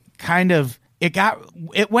just it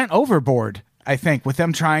went overboard. I think with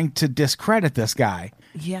them trying to discredit this guy.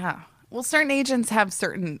 yeah. Well, certain agencies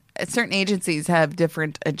have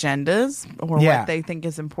different agendas or Yeah. what they think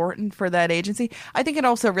is important for that agency. I think it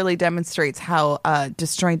also really demonstrates how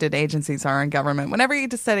disjointed agencies are in government. Whenever you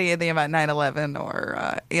just study anything about 9/11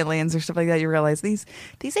 or aliens or stuff like that, you realize these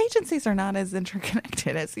agencies are not as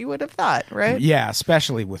interconnected as you would have thought, right? Yeah,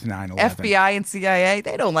 especially with 9/11. FBI and CIA,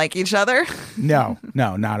 they don't like each other. No,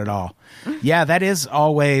 not at all. Yeah, that is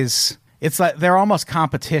always. It's like they're almost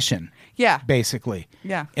competition. Yeah. Basically.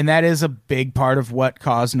 Yeah. And that is a big part of what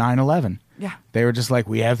caused 9/11. Yeah. They were just like,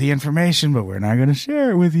 we have the information, but we're not going to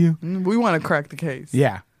share it with you. We want to crack the case.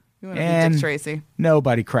 Yeah. We want to be Dick Tracy.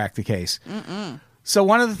 Nobody cracked the case. So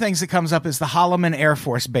one of the things that comes up is the Holloman Air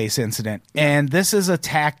Force Base incident. And this is a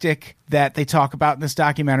tactic that they talk about in this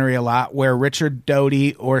documentary a lot, where Richard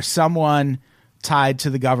Doty or someone tied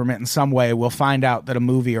to the government in some way will find out that a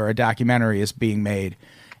movie or a documentary is being made.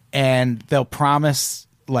 And they'll promise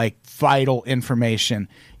like vital information.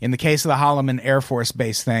 In the case of the Holloman Air Force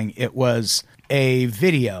Base thing, it was a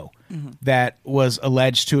video that was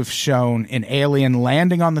alleged to have shown an alien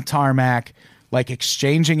landing on the tarmac, like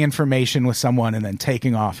exchanging information with someone and then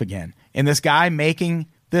taking off again. And this guy making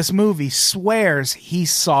this movie swears he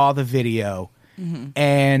saw the video.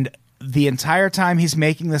 And the entire time he's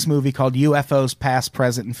making this movie called UFOs Past,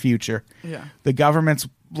 Present, and Future, the government's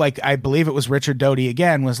like, I believe it was Richard Doty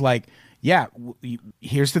again, was like, yeah,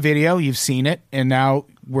 here's the video, you've seen it, and now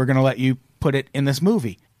we're going to let you put it in this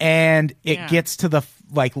movie. And it gets to the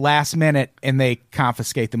like last minute and they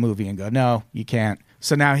confiscate the movie and go, no, you can't.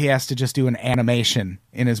 So now he has to just do an animation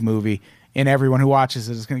in his movie, and everyone who watches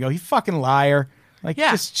it is going to go, you fucking liar. Like,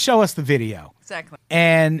 just show us the video. Exactly.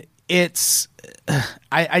 And it's,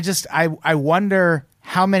 I wonder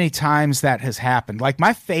how many times that has happened. Like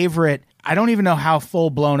my favorite, I don't even know how full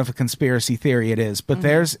blown of a conspiracy theory it is, but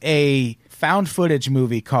there's a found footage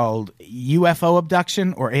movie called UFO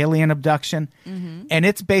Abduction or Alien Abduction. And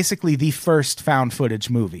it's basically the first found footage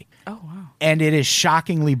movie. Oh, wow. And it is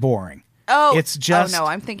shockingly boring. Oh, it's just, oh no,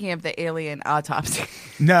 I'm thinking of the alien autopsy.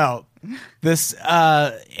 no, this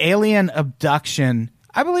Alien Abduction,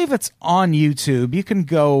 I believe it's on YouTube. You can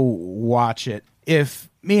go watch it. If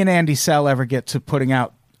me and Andy Sell ever get to putting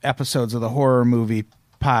out episodes of the horror movie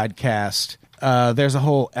podcast, there's a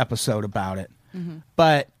whole episode about it.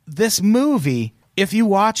 But this movie, if you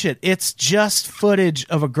watch it, it's just footage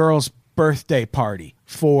of a girl's birthday party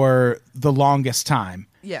for the longest time.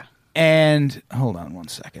 Yeah. And hold on one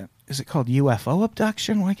second. Is it called UFO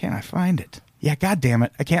Abduction? Why can't I find it? Yeah, God damn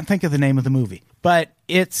it. I can't think of the name of the movie. But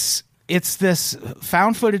it's this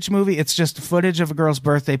found footage movie. It's just footage of a girl's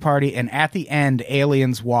birthday party. And at the end,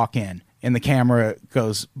 aliens walk in and the camera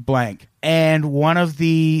goes blank. And one of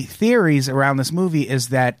the theories around this movie is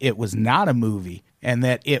that it was not a movie and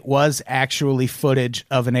that it was actually footage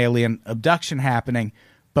of an alien abduction happening.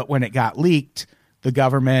 But when it got leaked, the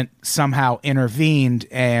government somehow intervened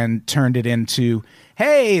and turned it into,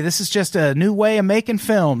 hey, this is just a new way of making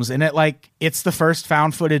films. And it's the first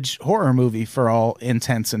found footage horror movie for all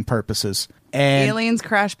intents and purposes. And Aliens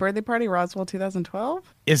Crash Birthday Party, Roswell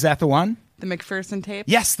 2012? is that the one? The McPherson tape?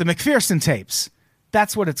 Yes, the McPherson tapes.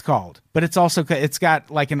 That's what it's called. But it's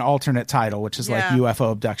got like an alternate title, which is like Yeah.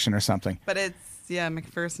 UFO Abduction or something. But it's,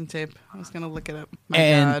 McPherson tape. I was going to look it up.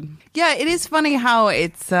 And- God. Yeah, it is funny how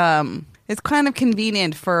it's kind of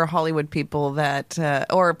convenient for Hollywood people that,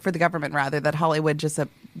 or for the government rather, that Hollywood just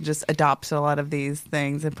adopts a lot of these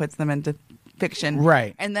things and puts them into fiction.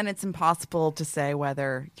 Right. And then it's impossible to say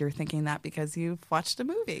whether you're thinking that because you've watched a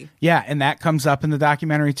movie. Yeah, and that comes up in the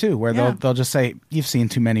documentary too, where Yeah. they'll just say, you've seen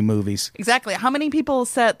too many movies. Exactly. How many people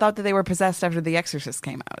thought that they were possessed after The Exorcist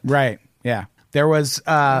came out? Right, yeah. There was...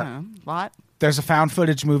 A lot. There's a found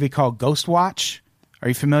footage movie called Ghost Watch. Are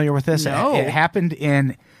you familiar with this? No. It happened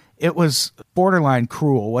in it was borderline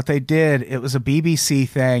cruel. What they did, it was a BBC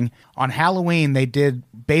thing. On Halloween,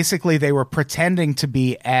 they were pretending to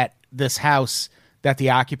be at this house that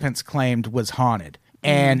the occupants claimed was haunted.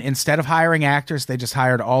 And instead of hiring actors, they just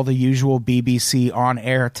hired all the usual BBC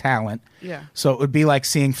on-air talent. Yeah. So it would be like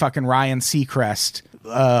seeing fucking Ryan Seacrest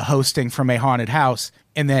hosting from a haunted house,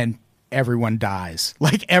 and then everyone dies.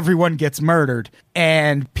 Like, everyone gets murdered.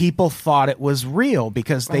 And people thought it was real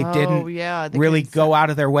because they didn't really go out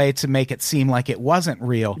of their way to make it seem like it wasn't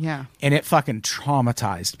real. Yeah. And it fucking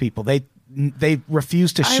traumatized people. They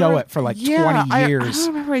refused to show it for like 20 years I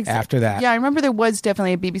don't remember after that. Yeah, I remember there was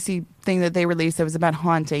definitely a BBC thing that they released that was about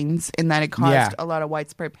hauntings, and that it caused a lot of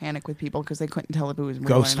widespread panic with people because they couldn't tell if it was real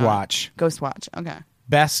Ghost or not. Watch. Ghost Watch. Okay.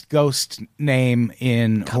 Best ghost name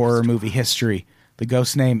in horror movie history. The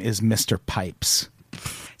ghost name is Mr. Pipes.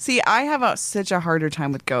 See, I have such a harder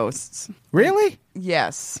time with ghosts. Really?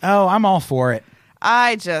 Yes. Oh, I'm all for it.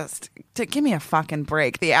 Give me a fucking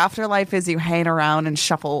break. The afterlife is you hang around and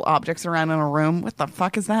shuffle objects around in a room. What the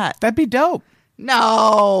fuck is that? That'd be dope.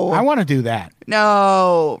 No. I want to do that.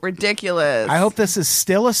 No. Ridiculous. I hope this is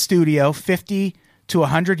still a studio 50 to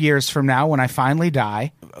 100 years from now when I finally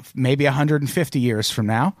die. Maybe 150 years from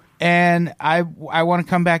now. And I want to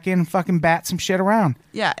come back in and fucking bat some shit around.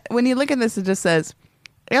 Yeah. When you look at this, it just says,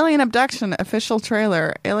 Alien Abduction official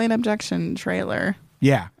trailer. Alien Abduction trailer.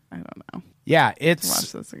 Yeah. I don't know. Yeah,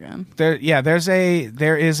 Watch this again. there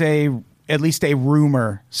is at least a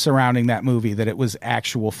rumor surrounding that movie that it was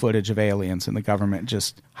actual footage of aliens, and the government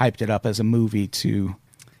just hyped it up as a movie to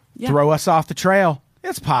throw us off the trail.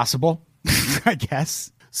 It's possible, I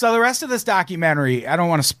guess. So the rest of this documentary, I don't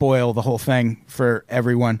want to spoil the whole thing for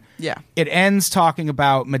everyone. Yeah. It ends talking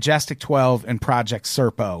about Majestic 12 and Project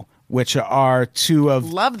Serpo, which are two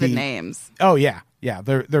of Love the names. Oh yeah. Yeah,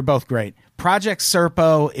 they're both great. Project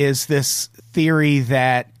Serpo is this theory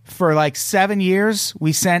that for like 7 years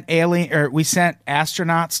we sent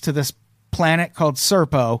astronauts to this planet called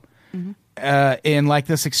Serpo in like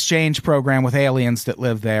this exchange program with aliens that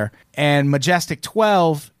live there. And Majestic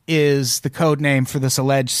 12 is the code name for this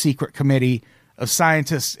alleged secret committee of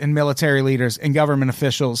scientists and military leaders and government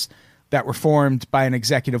officials that were formed by an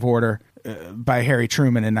executive order by Harry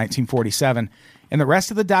Truman in 1947. And the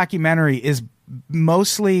rest of the documentary is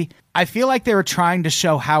mostly, I feel like they were trying to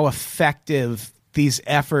show how effective these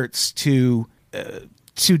efforts to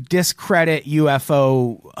discredit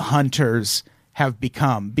UFO hunters have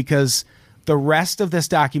become, because the rest of this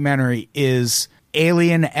documentary is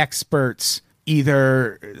alien experts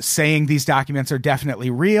either saying these documents are definitely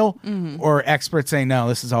real or experts saying, no,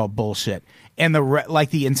 this is all bullshit. And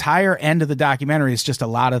the entire end of the documentary is just a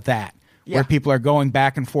lot of that. Where people are going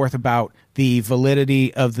back and forth about the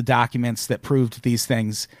validity of the documents that proved these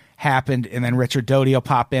things happened. And then Richard Doty will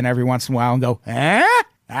pop in every once in a while and go, I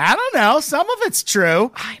don't know. Some of it's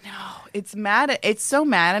true. I know. It's mad. It's so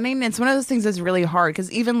maddening. It's one of those things that's really hard because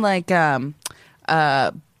even like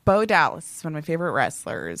Bo Dallas is one of my favorite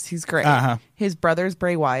wrestlers. He's great. His brother's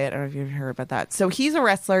Bray Wyatt. I don't know if you've heard about that. So he's a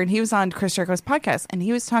wrestler, and he was on Chris Jericho's podcast, and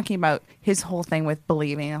he was talking about his whole thing with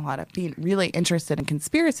believing a lot of being really interested in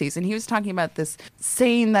conspiracies. And he was talking about this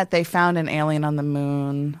saying that they found an alien on the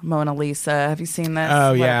moon, Mona Lisa. Have you seen this? Oh,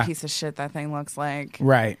 what yeah. a piece of shit that thing looks like.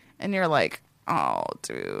 Right. And you're like, oh,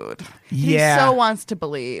 dude. Yeah. He so wants to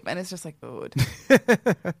believe. And it's just like, dude.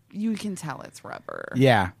 You can tell it's rubber.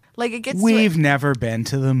 Yeah. Like it gets We've never been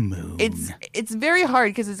to the moon. It's very hard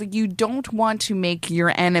because it's like you don't want to make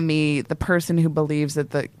your enemy the person who believes that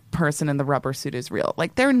the person in the rubber suit is real.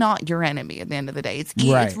 Like they're not your enemy at the end of the day. It's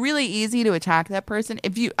it's really easy to attack that person.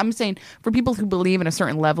 I'm saying for people who believe in a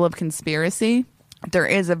certain level of conspiracy, there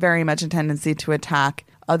is a very much a tendency to attack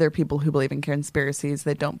other people who believe in conspiracies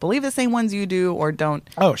that don't believe the same ones you do or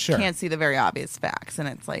can't see the very obvious facts. And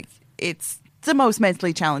it's like it's the most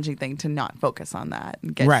mentally challenging thing to not focus on that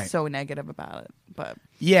and get so negative about it. But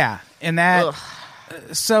yeah, and that.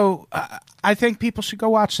 So I think people should go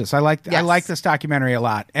watch this. I like this documentary a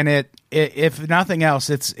lot, and if nothing else,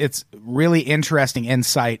 it's really interesting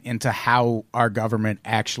insight into how our government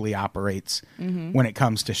actually operates when it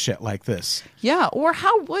comes to shit like this. Yeah, or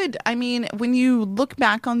when you look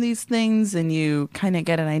back on these things and you kind of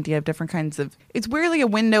get an idea of different kinds of, it's weirdly a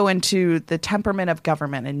window into the temperament of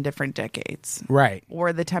government in different decades, right?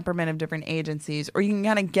 Or the temperament of different agencies, or you can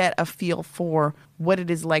kind of get a feel for what it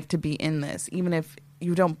is like to be in this, even if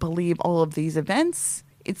you don't believe all of these events.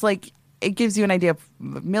 It's like it gives you an idea of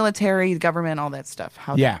military, government, all that stuff,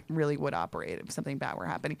 how that really would operate if something bad were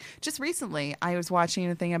happening. Just recently, I was watching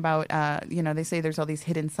a thing about, they say there's all these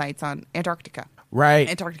hidden sites on Antarctica. Right.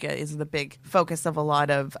 Antarctica is the big focus of a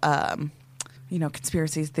lot of,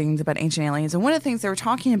 conspiracy things about ancient aliens. And one of the things they were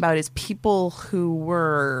talking about is people who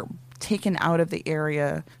were taken out of the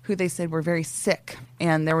area who they said were very sick.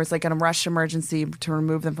 And there was like a rush emergency to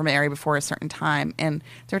remove them from an area before a certain time. And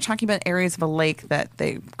they were talking about areas of a lake that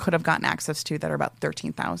they could have gotten access to that are about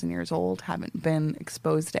 13,000 years old, haven't been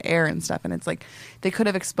exposed to air and stuff. And it's like they could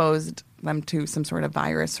have exposed them to some sort of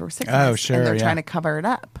virus or sickness. Oh, sure, and they're yeah. trying to cover it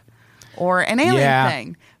up. Or an alien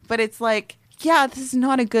thing. But it's like, yeah, this is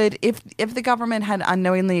not a good... If the government had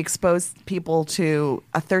unknowingly exposed people to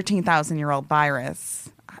a 13,000-year-old virus,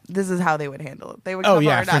 this is how they would handle it. They would cover it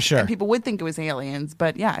up, for sure. and people would think it was aliens,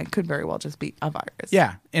 but yeah, it could very well just be a virus.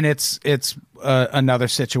 Yeah, and it's another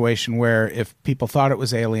situation where if people thought it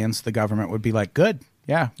was aliens, the government would be like, good,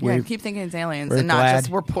 yeah. Keep thinking it's aliens we're and not glad just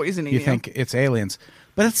we're poisoning you. You think it's aliens.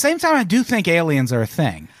 But at the same time, I do think aliens are a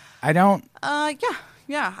thing. I don't...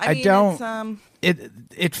 Yeah. I mean, don't... It's,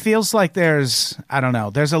 It feels like there's, I don't know,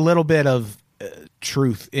 there's a little bit of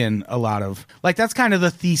truth in a lot of, like, that's kind of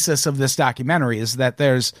the thesis of this documentary, is that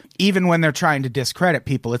there's, even when they're trying to discredit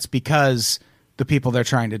people, it's because the people they're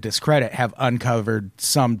trying to discredit have uncovered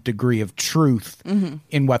some degree of truth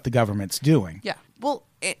in what the government's doing. Yeah. Well,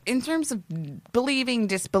 in terms of believing,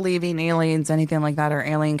 disbelieving aliens, anything like that, or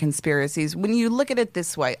alien conspiracies, when you look at it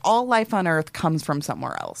this way, all life on Earth comes from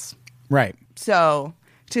somewhere else. Right. So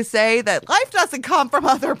to say that life doesn't come from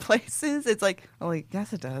other places, it's like, well,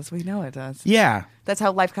 yes, it does. We know it does. Yeah. That's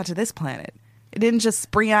how life got to this planet. It didn't just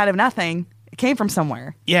spring out of nothing. It came from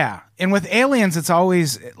somewhere. Yeah. And with aliens, it's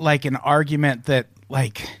always like an argument that,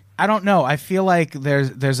 like, I don't know. I feel like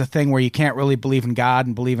there's a thing where you can't really believe in God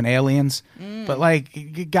and believe in aliens. But,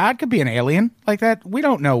 like, God could be an alien like that. We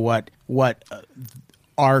don't know what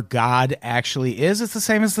our God actually is. It's the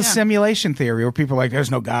same as the simulation theory, where people are like,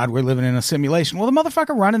 there's no God, we're living in a simulation. Well, the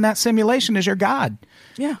motherfucker running that simulation is your God.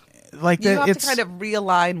 Yeah. Like, you have to kind of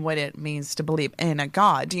realign what it means to believe in a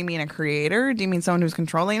God. Do you mean a creator? Do you mean someone who's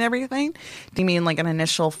controlling everything? Do you mean like an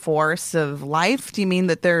initial force of life? Do you mean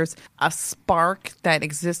that there's a spark that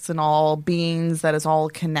exists in all beings that is all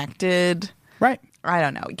connected? Right. I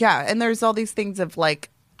don't know. Yeah. And there's all these things of like,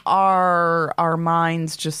 our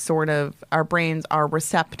minds just sort of, our brains are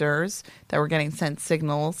receptors that we're getting sent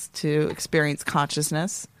signals to experience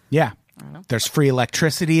consciousness. Yeah. I don't know. There's free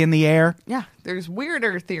electricity in the air. Yeah, there's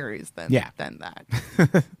weirder theories than that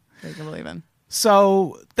they can believe in.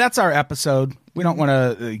 So that's our episode. We don't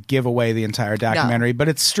want to give away the entire documentary, but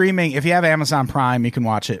it's streaming. If you have Amazon Prime, you can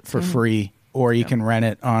watch it for free, or you can rent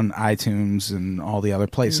it on iTunes and all the other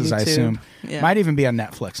places, YouTube. I assume. Yeah. Might even be on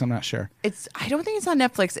Netflix. I'm not sure. I don't think it's on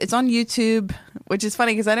Netflix. It's on YouTube, which is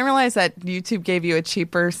funny because I didn't realize that YouTube gave you a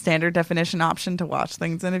cheaper standard definition option to watch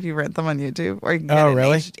things in if you rent them on YouTube. Or you can get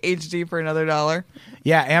HD for another $1.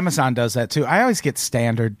 Yeah, Amazon does that too. I always get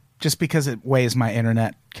standard just because it weighs my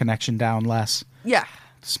internet connection down less. Yeah.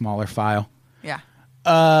 Smaller file. Yeah.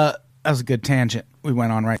 That was a good tangent we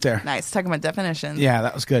went on right there. Nice. Talking about definitions. Yeah,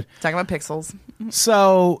 that was good. Talking about pixels.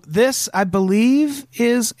 So this, I believe,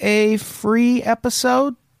 is a free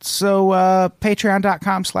episode. So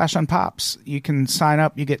patreon.com/unpops. You can sign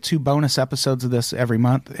up. You get 2 bonus episodes of this every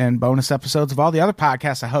month and bonus episodes of all the other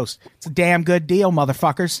podcasts I host. It's a damn good deal,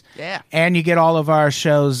 motherfuckers. Yeah. And you get all of our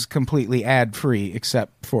shows completely ad-free,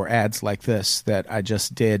 except for ads like this that I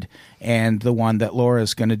just did and the one that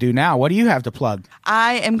Laura's going to do now. What do you have to plug?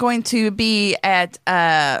 I am going to be at,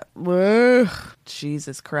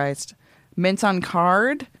 Jesus Christ, Mint on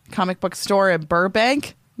Card, comic book store in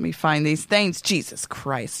Burbank. Let me find these things. Jesus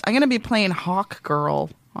Christ. I'm going to be playing Hawk Girl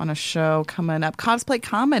on a show coming up. Cosplay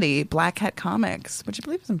Comedy, Black Hat Comics, which I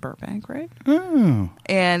believe is in Burbank, right? Oh.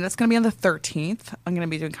 And that's going to be on the 13th. I'm going to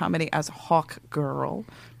be doing comedy as Hawk Girl,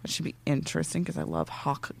 which should be interesting because I love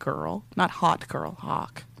Hawk Girl. Not Hot Girl,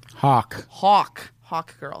 Hawk. Hawk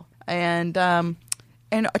Girl.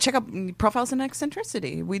 And check out Profiles in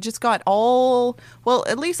Eccentricity. We just got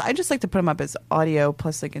at least I just like to put them up as audio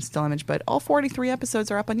plus like a still image, but all 43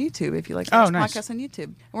 episodes are up on YouTube if you like to watch podcasts on YouTube.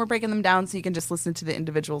 And we're breaking them down so you can just listen to the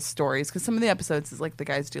individual stories, because some of the episodes is like the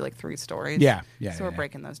guys do like 3 stories. Yeah. So we're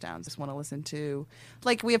breaking those down. Just want to listen to,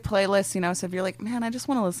 like, we have playlists, so if you're like, man, I just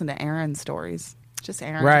want to listen to Aaron's stories. Just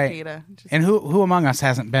Aaron and PETA. And who among us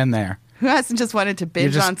hasn't been there? Who hasn't just wanted to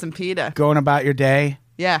binge on some PETA? Going about your day.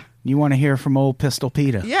 Yeah. You want to hear from old Pistol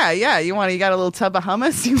PETA. Yeah. You got a little tub of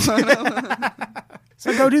hummus? You want to...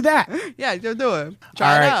 So go do that. Yeah, go do it.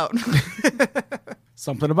 Try it out.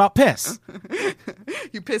 Something about piss.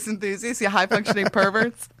 You piss enthusiasts, you high-functioning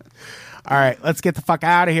perverts. All right, let's get the fuck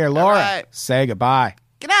out of here. Laura, right. say goodbye.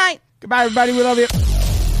 Good night. Goodbye, everybody. We love you.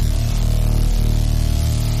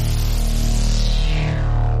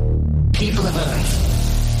 People of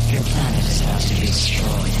Earth, your planet is about to be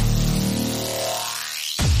destroyed.